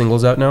 20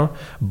 singles out now,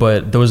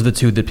 but those are the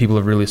 2 that people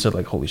have really said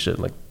like, holy shit,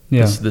 like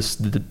this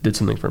did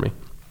something for me.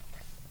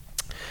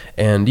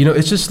 And,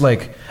 it's just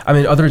like, I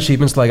mean, other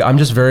achievements, like I'm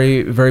just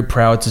very, very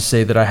proud to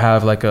say that I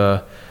have like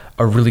a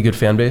really good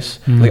fan base.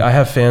 Like I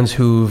have fans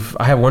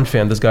I have one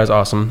fan, this guy's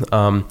awesome.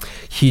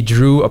 He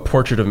drew a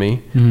portrait of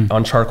me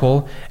on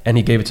charcoal and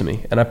he gave it to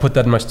me. And I put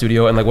that in my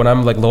studio, and like when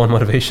I'm like low on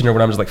motivation or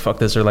when I'm just like, fuck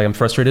this, or like I'm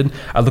frustrated,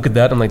 I look at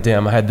that and I'm like,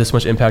 damn, I had this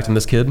much impact on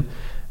this kid.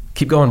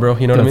 Keep going, bro.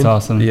 You know what I mean?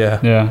 That's awesome.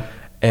 Yeah.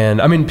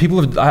 And I mean,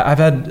 I've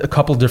had a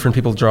couple different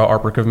people draw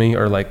artwork of me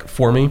or like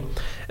for me.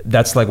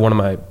 That's like one of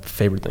my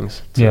favorite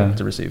things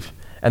to receive.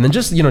 And then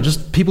just,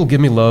 just people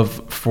give me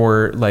love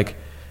for like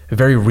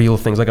very real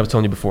things. Like I was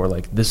telling you before,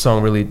 like this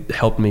song really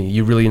helped me.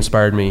 You really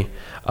inspired me.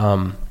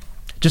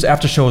 Just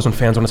after shows when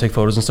fans want to take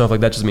photos and stuff,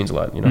 like that just means a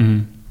lot,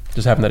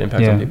 Just having that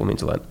impact on people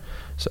means a lot.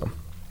 So.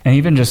 And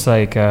even just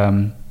like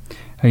how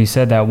you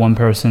said that one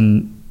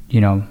person,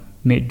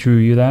 drew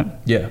you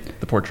that? Yeah,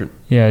 the portrait.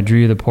 Yeah, drew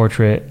you the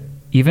portrait.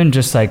 Even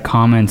just like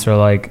comments or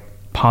like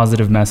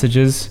positive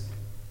messages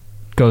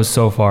goes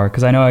so far,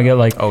 because I know I get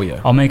like,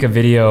 I'll make a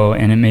video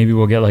and it maybe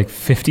will get like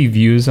 50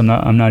 views. I'm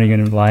not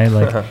even gonna lie,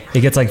 like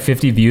it gets like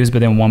 50 views, but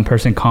then one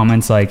person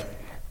comments like,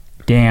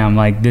 damn,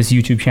 like this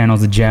YouTube channel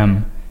is a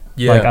gem.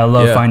 Like I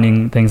love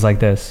finding things like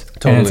this.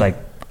 And it's like,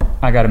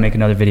 I gotta make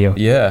another video.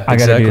 I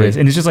gotta do this.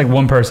 And it's just like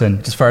one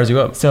person just fires you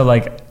up. So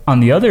like on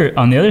the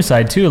other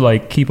side too,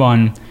 like keep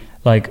on,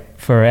 like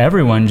for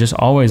everyone, just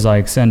always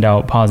like send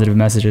out positive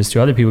messages to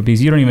other people,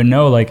 because you don't even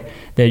know like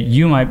that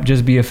you might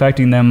just be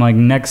affecting them like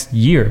next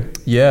year.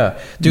 Yeah,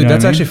 dude,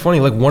 that's actually funny.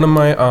 Like one of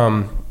my,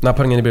 not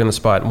putting anybody on the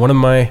spot, one of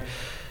my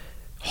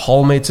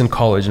hallmates in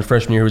college in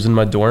freshman year who was in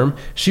my dorm,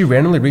 she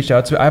randomly reached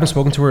out to me. I haven't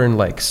spoken to her in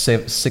like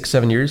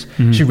 6-7 years.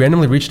 She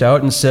randomly reached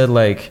out and said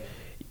like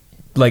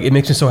it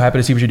makes me so happy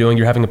to see what you're doing.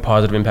 You're having a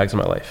positive impact on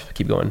my life.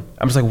 Keep going.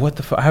 I'm just like, what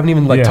the fuck? I haven't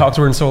even like talked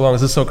to her in so long.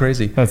 This is so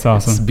crazy. That's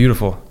awesome. It's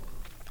beautiful.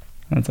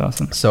 That's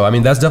awesome. So, I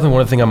mean, that's definitely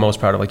one of the things I'm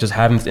most proud of, like just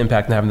having this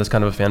impact and having this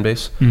kind of a fan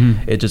base.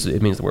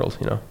 It means the world,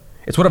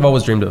 It's what I've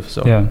always dreamed of.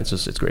 So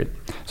it's great.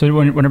 So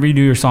whenever you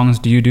do your songs,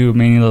 do you do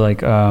mainly like,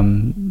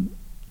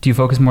 do you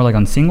focus more like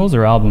on singles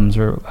or albums,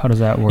 or how does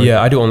that work?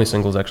 Yeah, I do only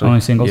singles actually.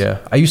 Only singles? Yeah.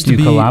 I used to do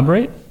you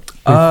collaborate?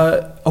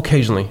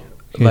 Occasionally.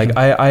 Like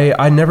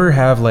I never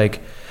have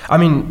like, I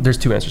mean, there's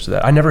 2 answers to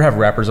that. I never have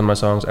rappers on my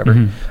songs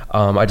ever.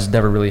 I just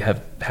never really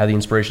have had the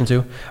inspiration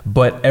to,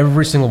 but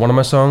every single one of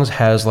my songs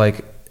has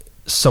like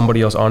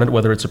somebody else on it,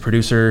 whether it's a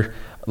producer,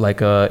 like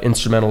a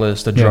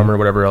instrumentalist, a drummer,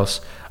 whatever else.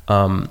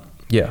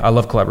 I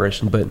love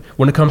collaboration, but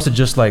when it comes to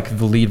just like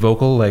the lead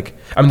vocal, like,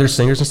 I mean, there's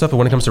singers and stuff, but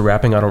when it comes to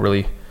rapping,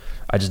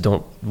 I just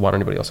don't want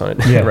anybody else on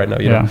it right now,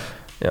 you know?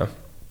 Yeah.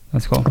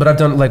 That's cool. But I've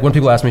done, like, when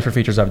people ask me for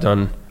features, I've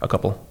done a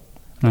couple.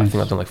 Nice. I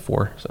think I've done like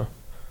 4, so.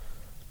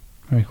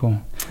 Very cool.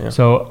 Yeah.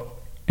 So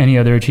any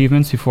other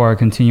achievements before I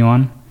continue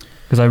on?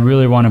 Because I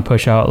really want to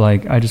push out,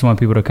 like, I just want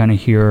people to kind of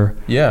hear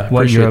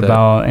what you're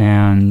about.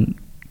 And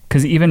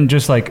because even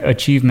just like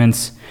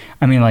achievements,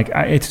 I mean, like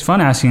it's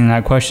fun asking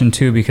that question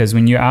too, because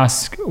when you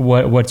ask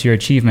what's your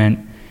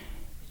achievement,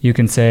 you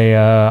can say,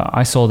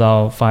 I sold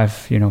out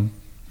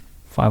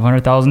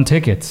 500,000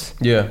 tickets.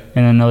 Yeah.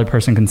 And another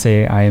person can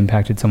say, I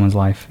impacted someone's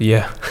life.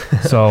 Yeah.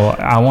 So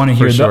I want to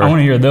hear, I want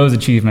to hear those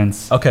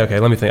achievements. Okay.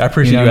 Let me think. I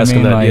appreciate you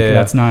asking that. Like,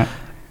 that's not.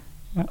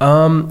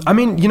 I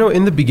mean,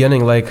 in the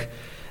beginning, like,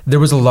 there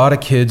was a lot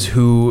of kids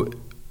who,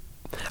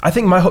 I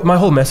think my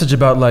whole message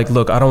about, like,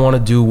 look, I don't want to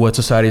do what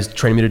society's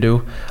training me to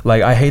do.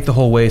 Like, I hate the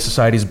whole way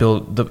society's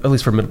built, at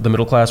least for the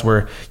middle class,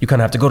 where you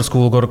kind of have to go to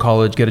school, go to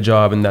college, get a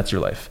job, and that's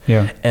your life.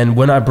 Yeah. And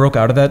when I broke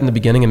out of that in the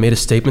beginning and made a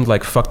statement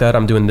like, fuck that,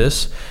 I'm doing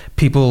this,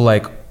 people,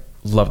 like,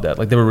 loved that.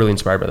 Like, they were really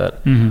inspired by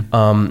that.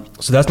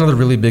 Mm-hmm. So that's another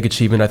really big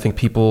achievement I think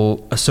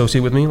people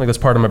associate with me. Like, that's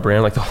part of my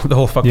brand. Like, the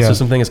whole fuck the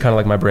system thing is kind of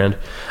like my brand.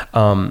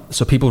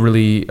 So people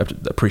really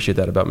appreciate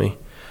that about me.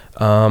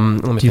 Let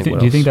me think.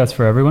 Do you think that's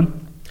for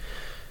everyone?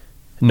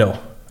 No,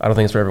 I don't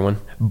think it's for everyone.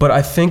 But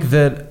I think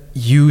that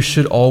you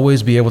should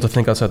always be able to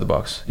think outside the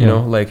box. You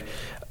know, like,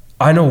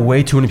 I know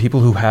way too many people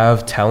who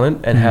have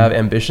talent and have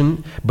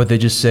ambition, but they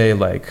just say,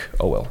 like,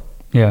 oh, well,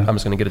 I'm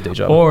just going to get a day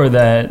job. Or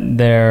that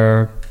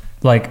they're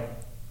like,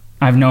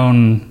 I've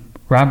known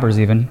rappers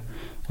even,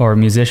 or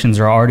musicians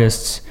or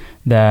artists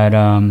that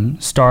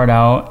start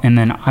out, and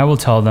then I will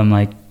tell them,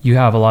 like, you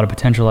have a lot of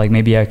potential. Like,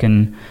 maybe I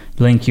can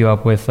link you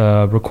up with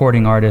a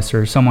recording artist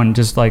or someone,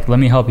 just like, let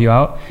me help you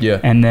out. Yeah.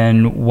 And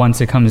then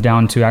once it comes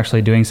down to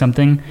actually doing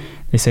something,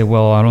 they say,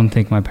 well, I don't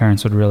think my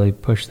parents would really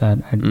push that.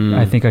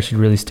 I think I should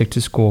really stick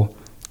to school.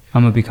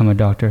 I'm gonna become a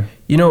doctor.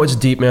 It's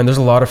deep, man. There's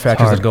a lot of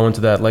factors that go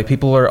into that. Like,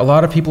 a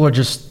lot of people are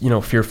just,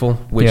 fearful,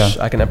 which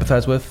I can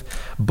empathize with.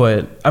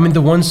 But I mean,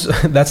 the ones,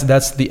 that's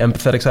the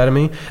empathetic side of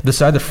me. The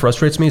side that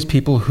frustrates me is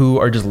people who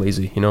are just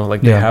lazy,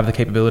 like, they have the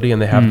capability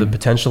and they have the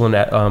potential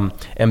and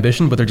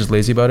ambition, but they're just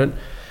lazy about it.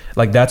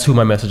 Like, that's who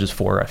my message is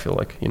for, I feel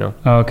like,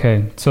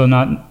 Okay. So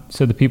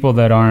the people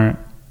that are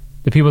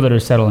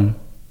settling.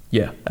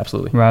 Yeah,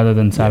 absolutely. Rather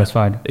than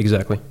satisfied. Yeah,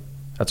 exactly.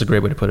 That's a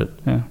great way to put it.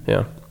 Yeah.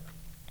 Yeah.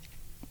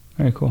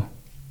 Very cool.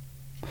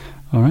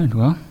 All right.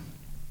 Well,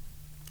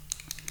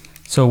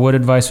 so what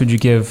advice would you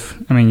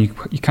give? I mean,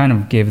 you kind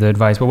of gave the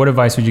advice, but what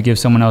advice would you give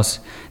someone else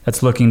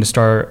that's looking to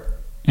start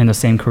in the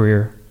same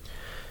career?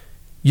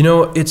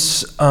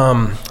 It's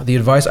the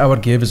advice I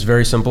would give is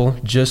very simple.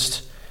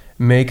 Just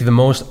make the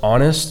most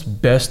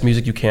honest, best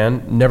music you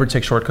can. Never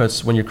take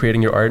shortcuts when you're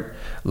creating your art.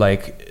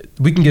 Like,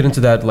 we can get into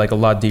that, like, a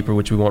lot deeper,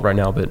 which we won't right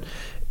now, but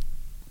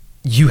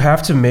you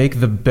have to make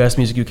the best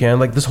music you can.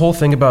 Like, this whole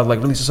thing about, like,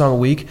 release a song a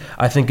week,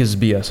 I think is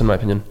BS in my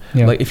opinion.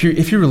 Yeah. Like, if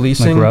you're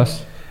releasing, like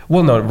Russ?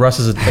 Well, no, Russ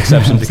is an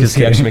exception because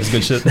he actually makes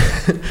good shit.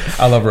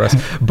 I love Russ.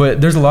 But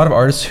there's a lot of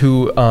artists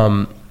who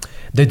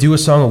they do a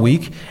song a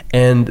week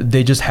and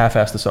they just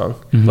half-ass the song.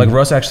 Mm-hmm. Like,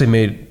 Russ actually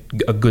made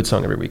a good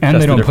song every week.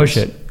 And they don't push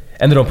it.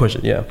 And they don't push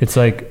it, yeah. It's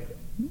like...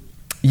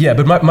 Yeah,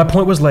 but my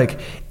point was, like,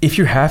 if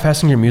you're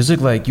half-assing your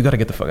music, like, you got to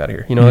get the fuck out of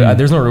here. Like,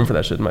 there's no room for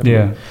that shit in my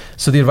opinion.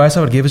 So the advice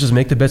I would give is just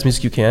make the best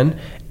music you can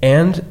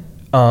and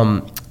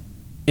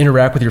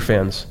interact with your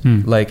fans.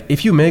 Like,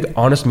 if you make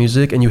honest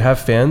music and you have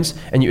fans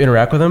and you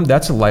interact with them,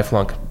 that's a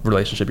lifelong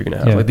relationship you're going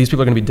to have. Like, these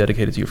people are going to be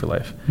dedicated to you for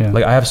life.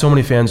 Like, I have so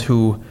many fans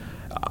who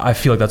I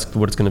feel like that's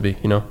what it's going to be,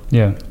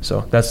 Yeah.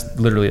 So that's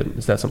literally it.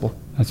 It's that simple.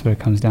 That's what it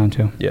comes down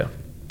to. Yeah.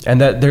 And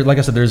that, like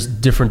I said, there's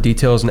different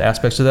details and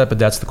aspects to that, but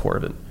that's the core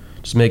of it.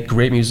 Just make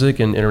great music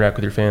and interact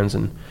with your fans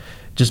and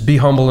just be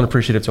humble and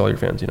appreciative to all your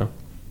fans,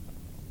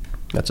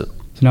 That's it.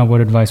 So now what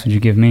advice would you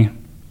give me?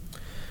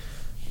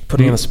 Put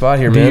me on the spot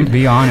here, man.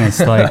 Be honest,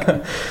 like,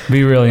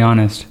 be really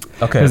honest.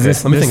 Okay.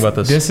 Let me think about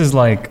this. This is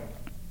like,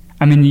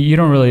 I mean, you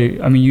don't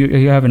really, I mean,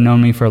 you haven't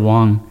known me for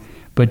long,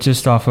 but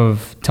just off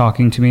of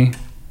talking to me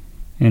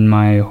and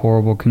my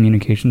horrible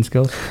communication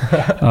skills.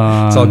 It's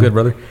all good,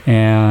 brother.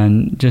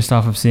 And just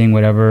off of seeing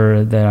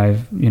whatever that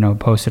I've,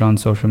 posted on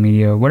social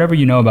media, whatever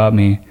you know about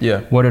me. Yeah.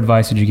 What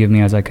advice would you give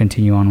me as I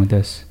continue on with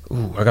this?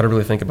 Ooh, I got to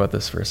really think about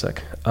this for a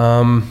sec.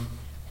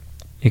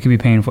 It can be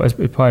painful. It's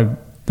probably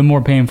the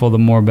more painful, the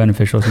more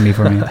beneficial it can be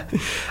for me.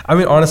 I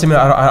mean, honestly, man,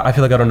 I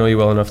feel like I don't know you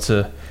well enough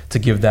to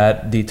give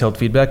that detailed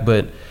feedback,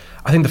 but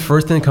I think the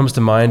first thing that comes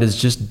to mind is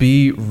just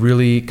be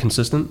really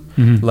consistent.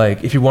 Mm-hmm.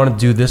 Like, if you want to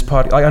do this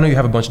I know you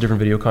have a bunch of different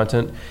video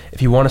content.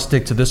 If you want to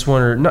stick to this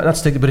one, or not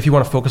stick, but if you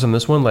want to focus on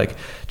this one, like,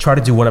 try to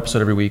do one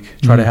episode every week.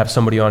 Try to have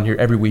somebody on here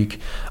every week.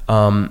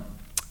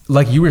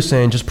 Like you were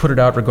saying, just put it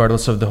out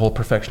regardless of the whole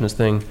perfectionist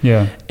thing.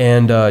 Yeah.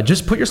 And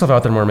just put yourself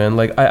out there more, man.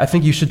 Like, I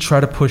think you should try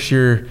to push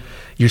your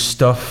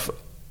stuff,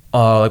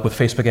 like with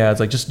Facebook ads.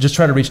 Like, just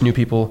try to reach new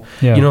people.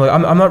 Yeah. Like,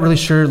 I'm not really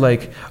sure,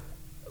 like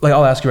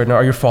I'll ask you right now,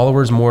 are your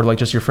followers more like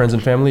just your friends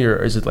and family, or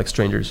is it like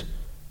strangers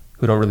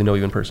who don't really know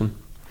you in person?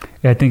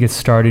 Yeah, I think it's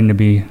starting to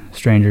be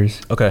strangers.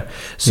 Okay.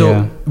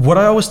 So what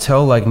I always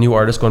tell, like, new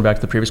artists, going back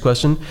to the previous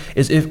question,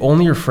 is if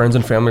only your friends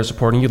and family are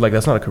supporting you, like,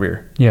 that's not a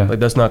career. Yeah. Like,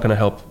 that's not going to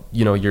help,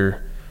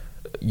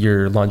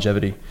 your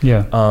longevity.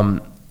 Yeah.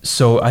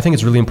 So I think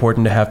it's really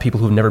important to have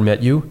people who've never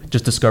met you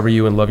just discover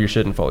you and love your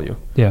shit and follow you.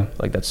 Yeah.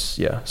 Like, that's,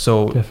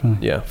 So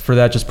definitely. Yeah, for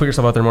that, just put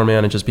yourself out there more,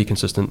 man, and just be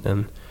consistent,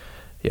 and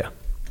yeah.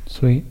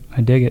 Sweet.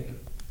 I dig it.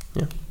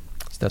 Yeah.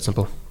 It's that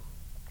simple.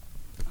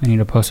 I need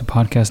to post a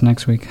podcast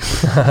next week.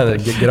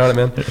 Get on it,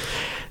 man.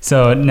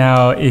 So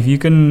now, if you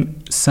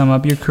can sum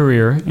up your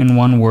career in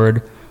one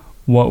word,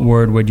 what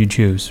word would you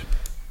choose?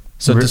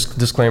 So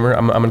disclaimer,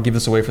 I'm going to give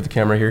this away for the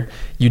camera here.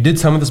 You did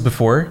tell me this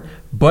before,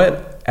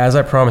 but as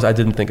I promised, I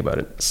didn't think about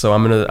it. So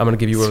I'm gonna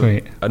give you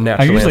a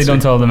natural I usually answer. don't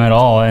tell them at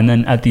all, and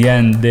then at the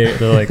end, they're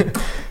like...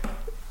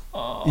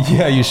 Oh.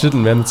 Yeah, you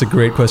shouldn't, man. It's a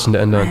great question to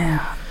end on.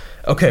 Yeah.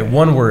 Okay,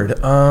 one word.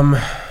 I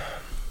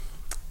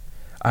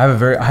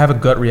have a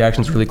gut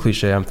reaction. It's really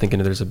cliche. I'm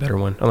thinking there's a better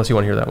one, unless you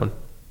want to hear that one.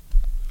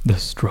 The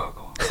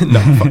struggle. No,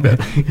 fuck that.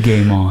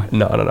 Game on.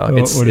 No.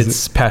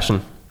 It's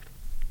passion.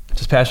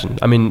 Just passion.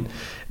 I mean,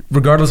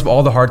 regardless of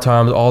all the hard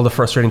times, all the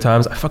frustrating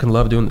times, I fucking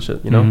love doing this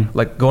shit, you know? Mm-hmm.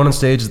 Like, going on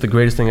stage is the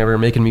greatest thing ever.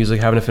 Making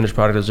music, having a finished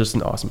product is just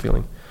an awesome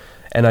feeling.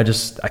 And I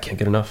can't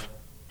get enough.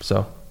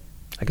 So,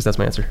 I guess that's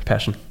my answer.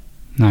 Passion.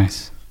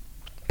 Nice.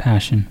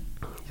 Passion.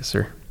 Yes,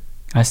 sir.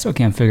 I still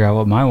can't figure out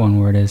what my one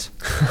word is.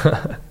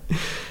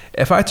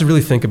 If I had to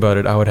really think about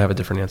it, I would have a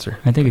different answer.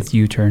 I think it's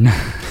U-turn.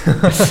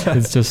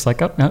 It's just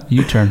like, oh,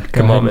 U-turn.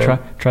 Come on, man.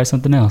 Try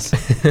something else.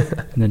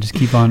 And then just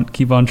keep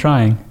on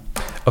trying.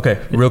 Okay,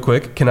 real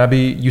quick.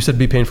 You said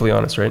be painfully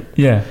honest, right?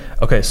 Yeah.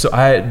 Okay, so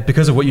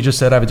because of what you just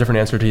said, I have a different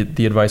answer to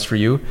the advice for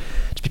you.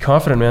 Just be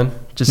confident, man.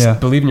 Just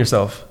believe in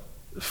yourself.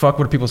 Fuck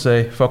what people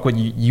say. Fuck what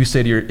you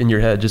say in your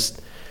head.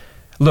 Just,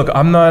 look,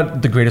 I'm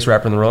not the greatest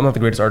rapper in the world. I'm not the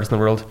greatest artist in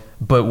the world.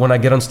 But when I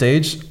get on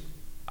stage,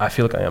 I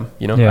feel like I am,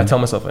 you know? Yeah. I tell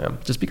myself I am.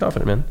 Just be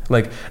confident, man.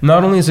 Like,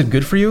 not only is it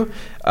good for you,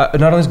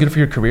 not only is it good for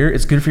your career,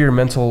 it's good for your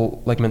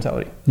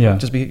mentality. Yeah.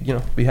 Just be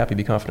happy,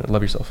 be confident,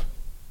 love yourself.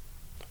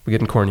 We're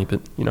getting corny,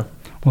 but, you know.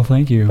 Well,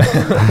 thank you.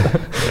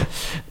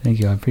 Thank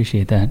you. I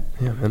appreciate that.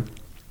 Yeah, man.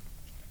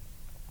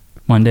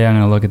 One day I'm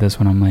going to look at this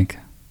when I'm like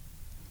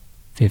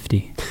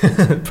 50.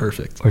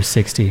 Perfect. Or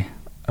 60.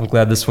 I'm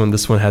glad this one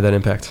had that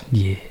impact.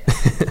 Yeah.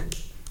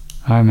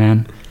 All right,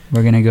 man.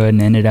 We're going to go ahead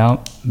and end it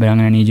out, but I'm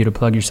going to need you to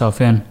plug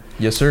yourself in.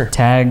 Yes, sir.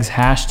 Tags,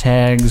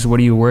 hashtags, what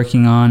are you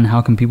working on?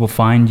 How can people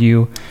find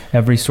you?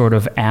 Every sort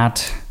of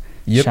 @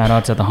 Yep. Shout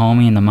out to the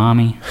homie and the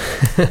mommy.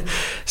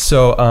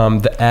 So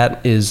the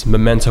 @ is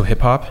Memento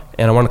Hip Hop,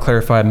 and I want to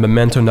clarify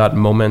Memento, not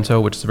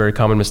Momento, which is a very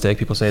common mistake.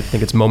 People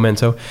think it's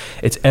Momento.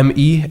 It's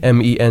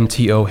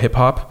MEMENTO Hip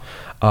Hop.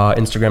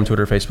 Instagram,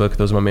 Twitter, Facebook,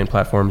 those are my main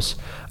platforms.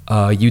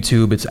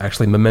 YouTube, it's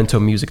actually Memento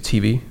Music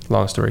TV.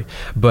 Long story,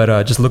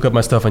 but just look up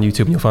my stuff on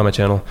YouTube and you'll find my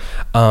channel.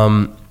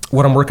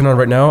 What I'm working on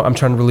right now, I'm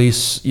trying to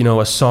release,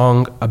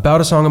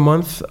 about a song a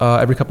month,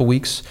 every couple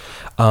weeks.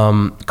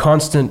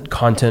 Constant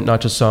content,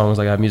 not just songs.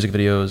 Like, I have music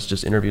videos,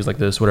 just interviews like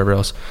this, whatever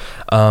else.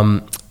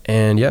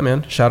 And yeah,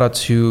 man, shout out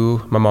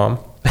to my mom,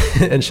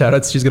 and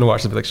she's gonna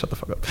watch this and be like, shut the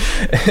fuck up.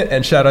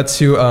 And shout out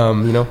to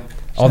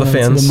all the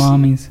fans,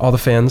 all the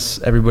fans,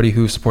 everybody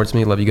who supports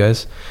me. Love you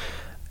guys.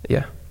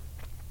 Yeah.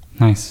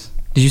 Nice.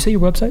 Did you say your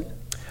website?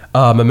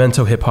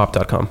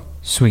 MementoHipHop.com.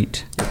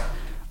 Sweet.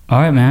 All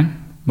right, man.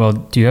 Well,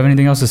 do you have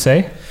anything else to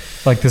say?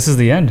 Like, this is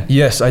the end.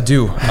 Yes, I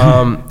do.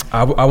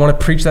 I want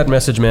to preach that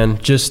message, man.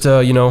 Just,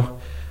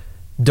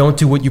 don't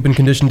do what you've been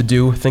conditioned to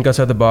do. Think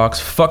outside the box.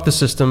 Fuck the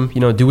system.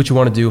 Do what you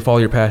want to do. Follow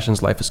your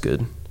passions. Life is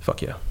good.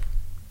 Fuck yeah.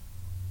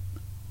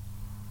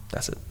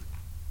 That's it.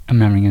 I'm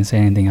never going to say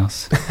anything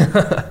else.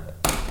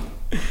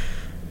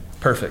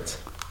 Perfect.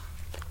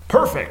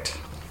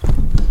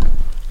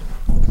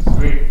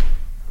 Sweet.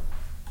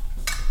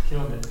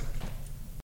 Killed it.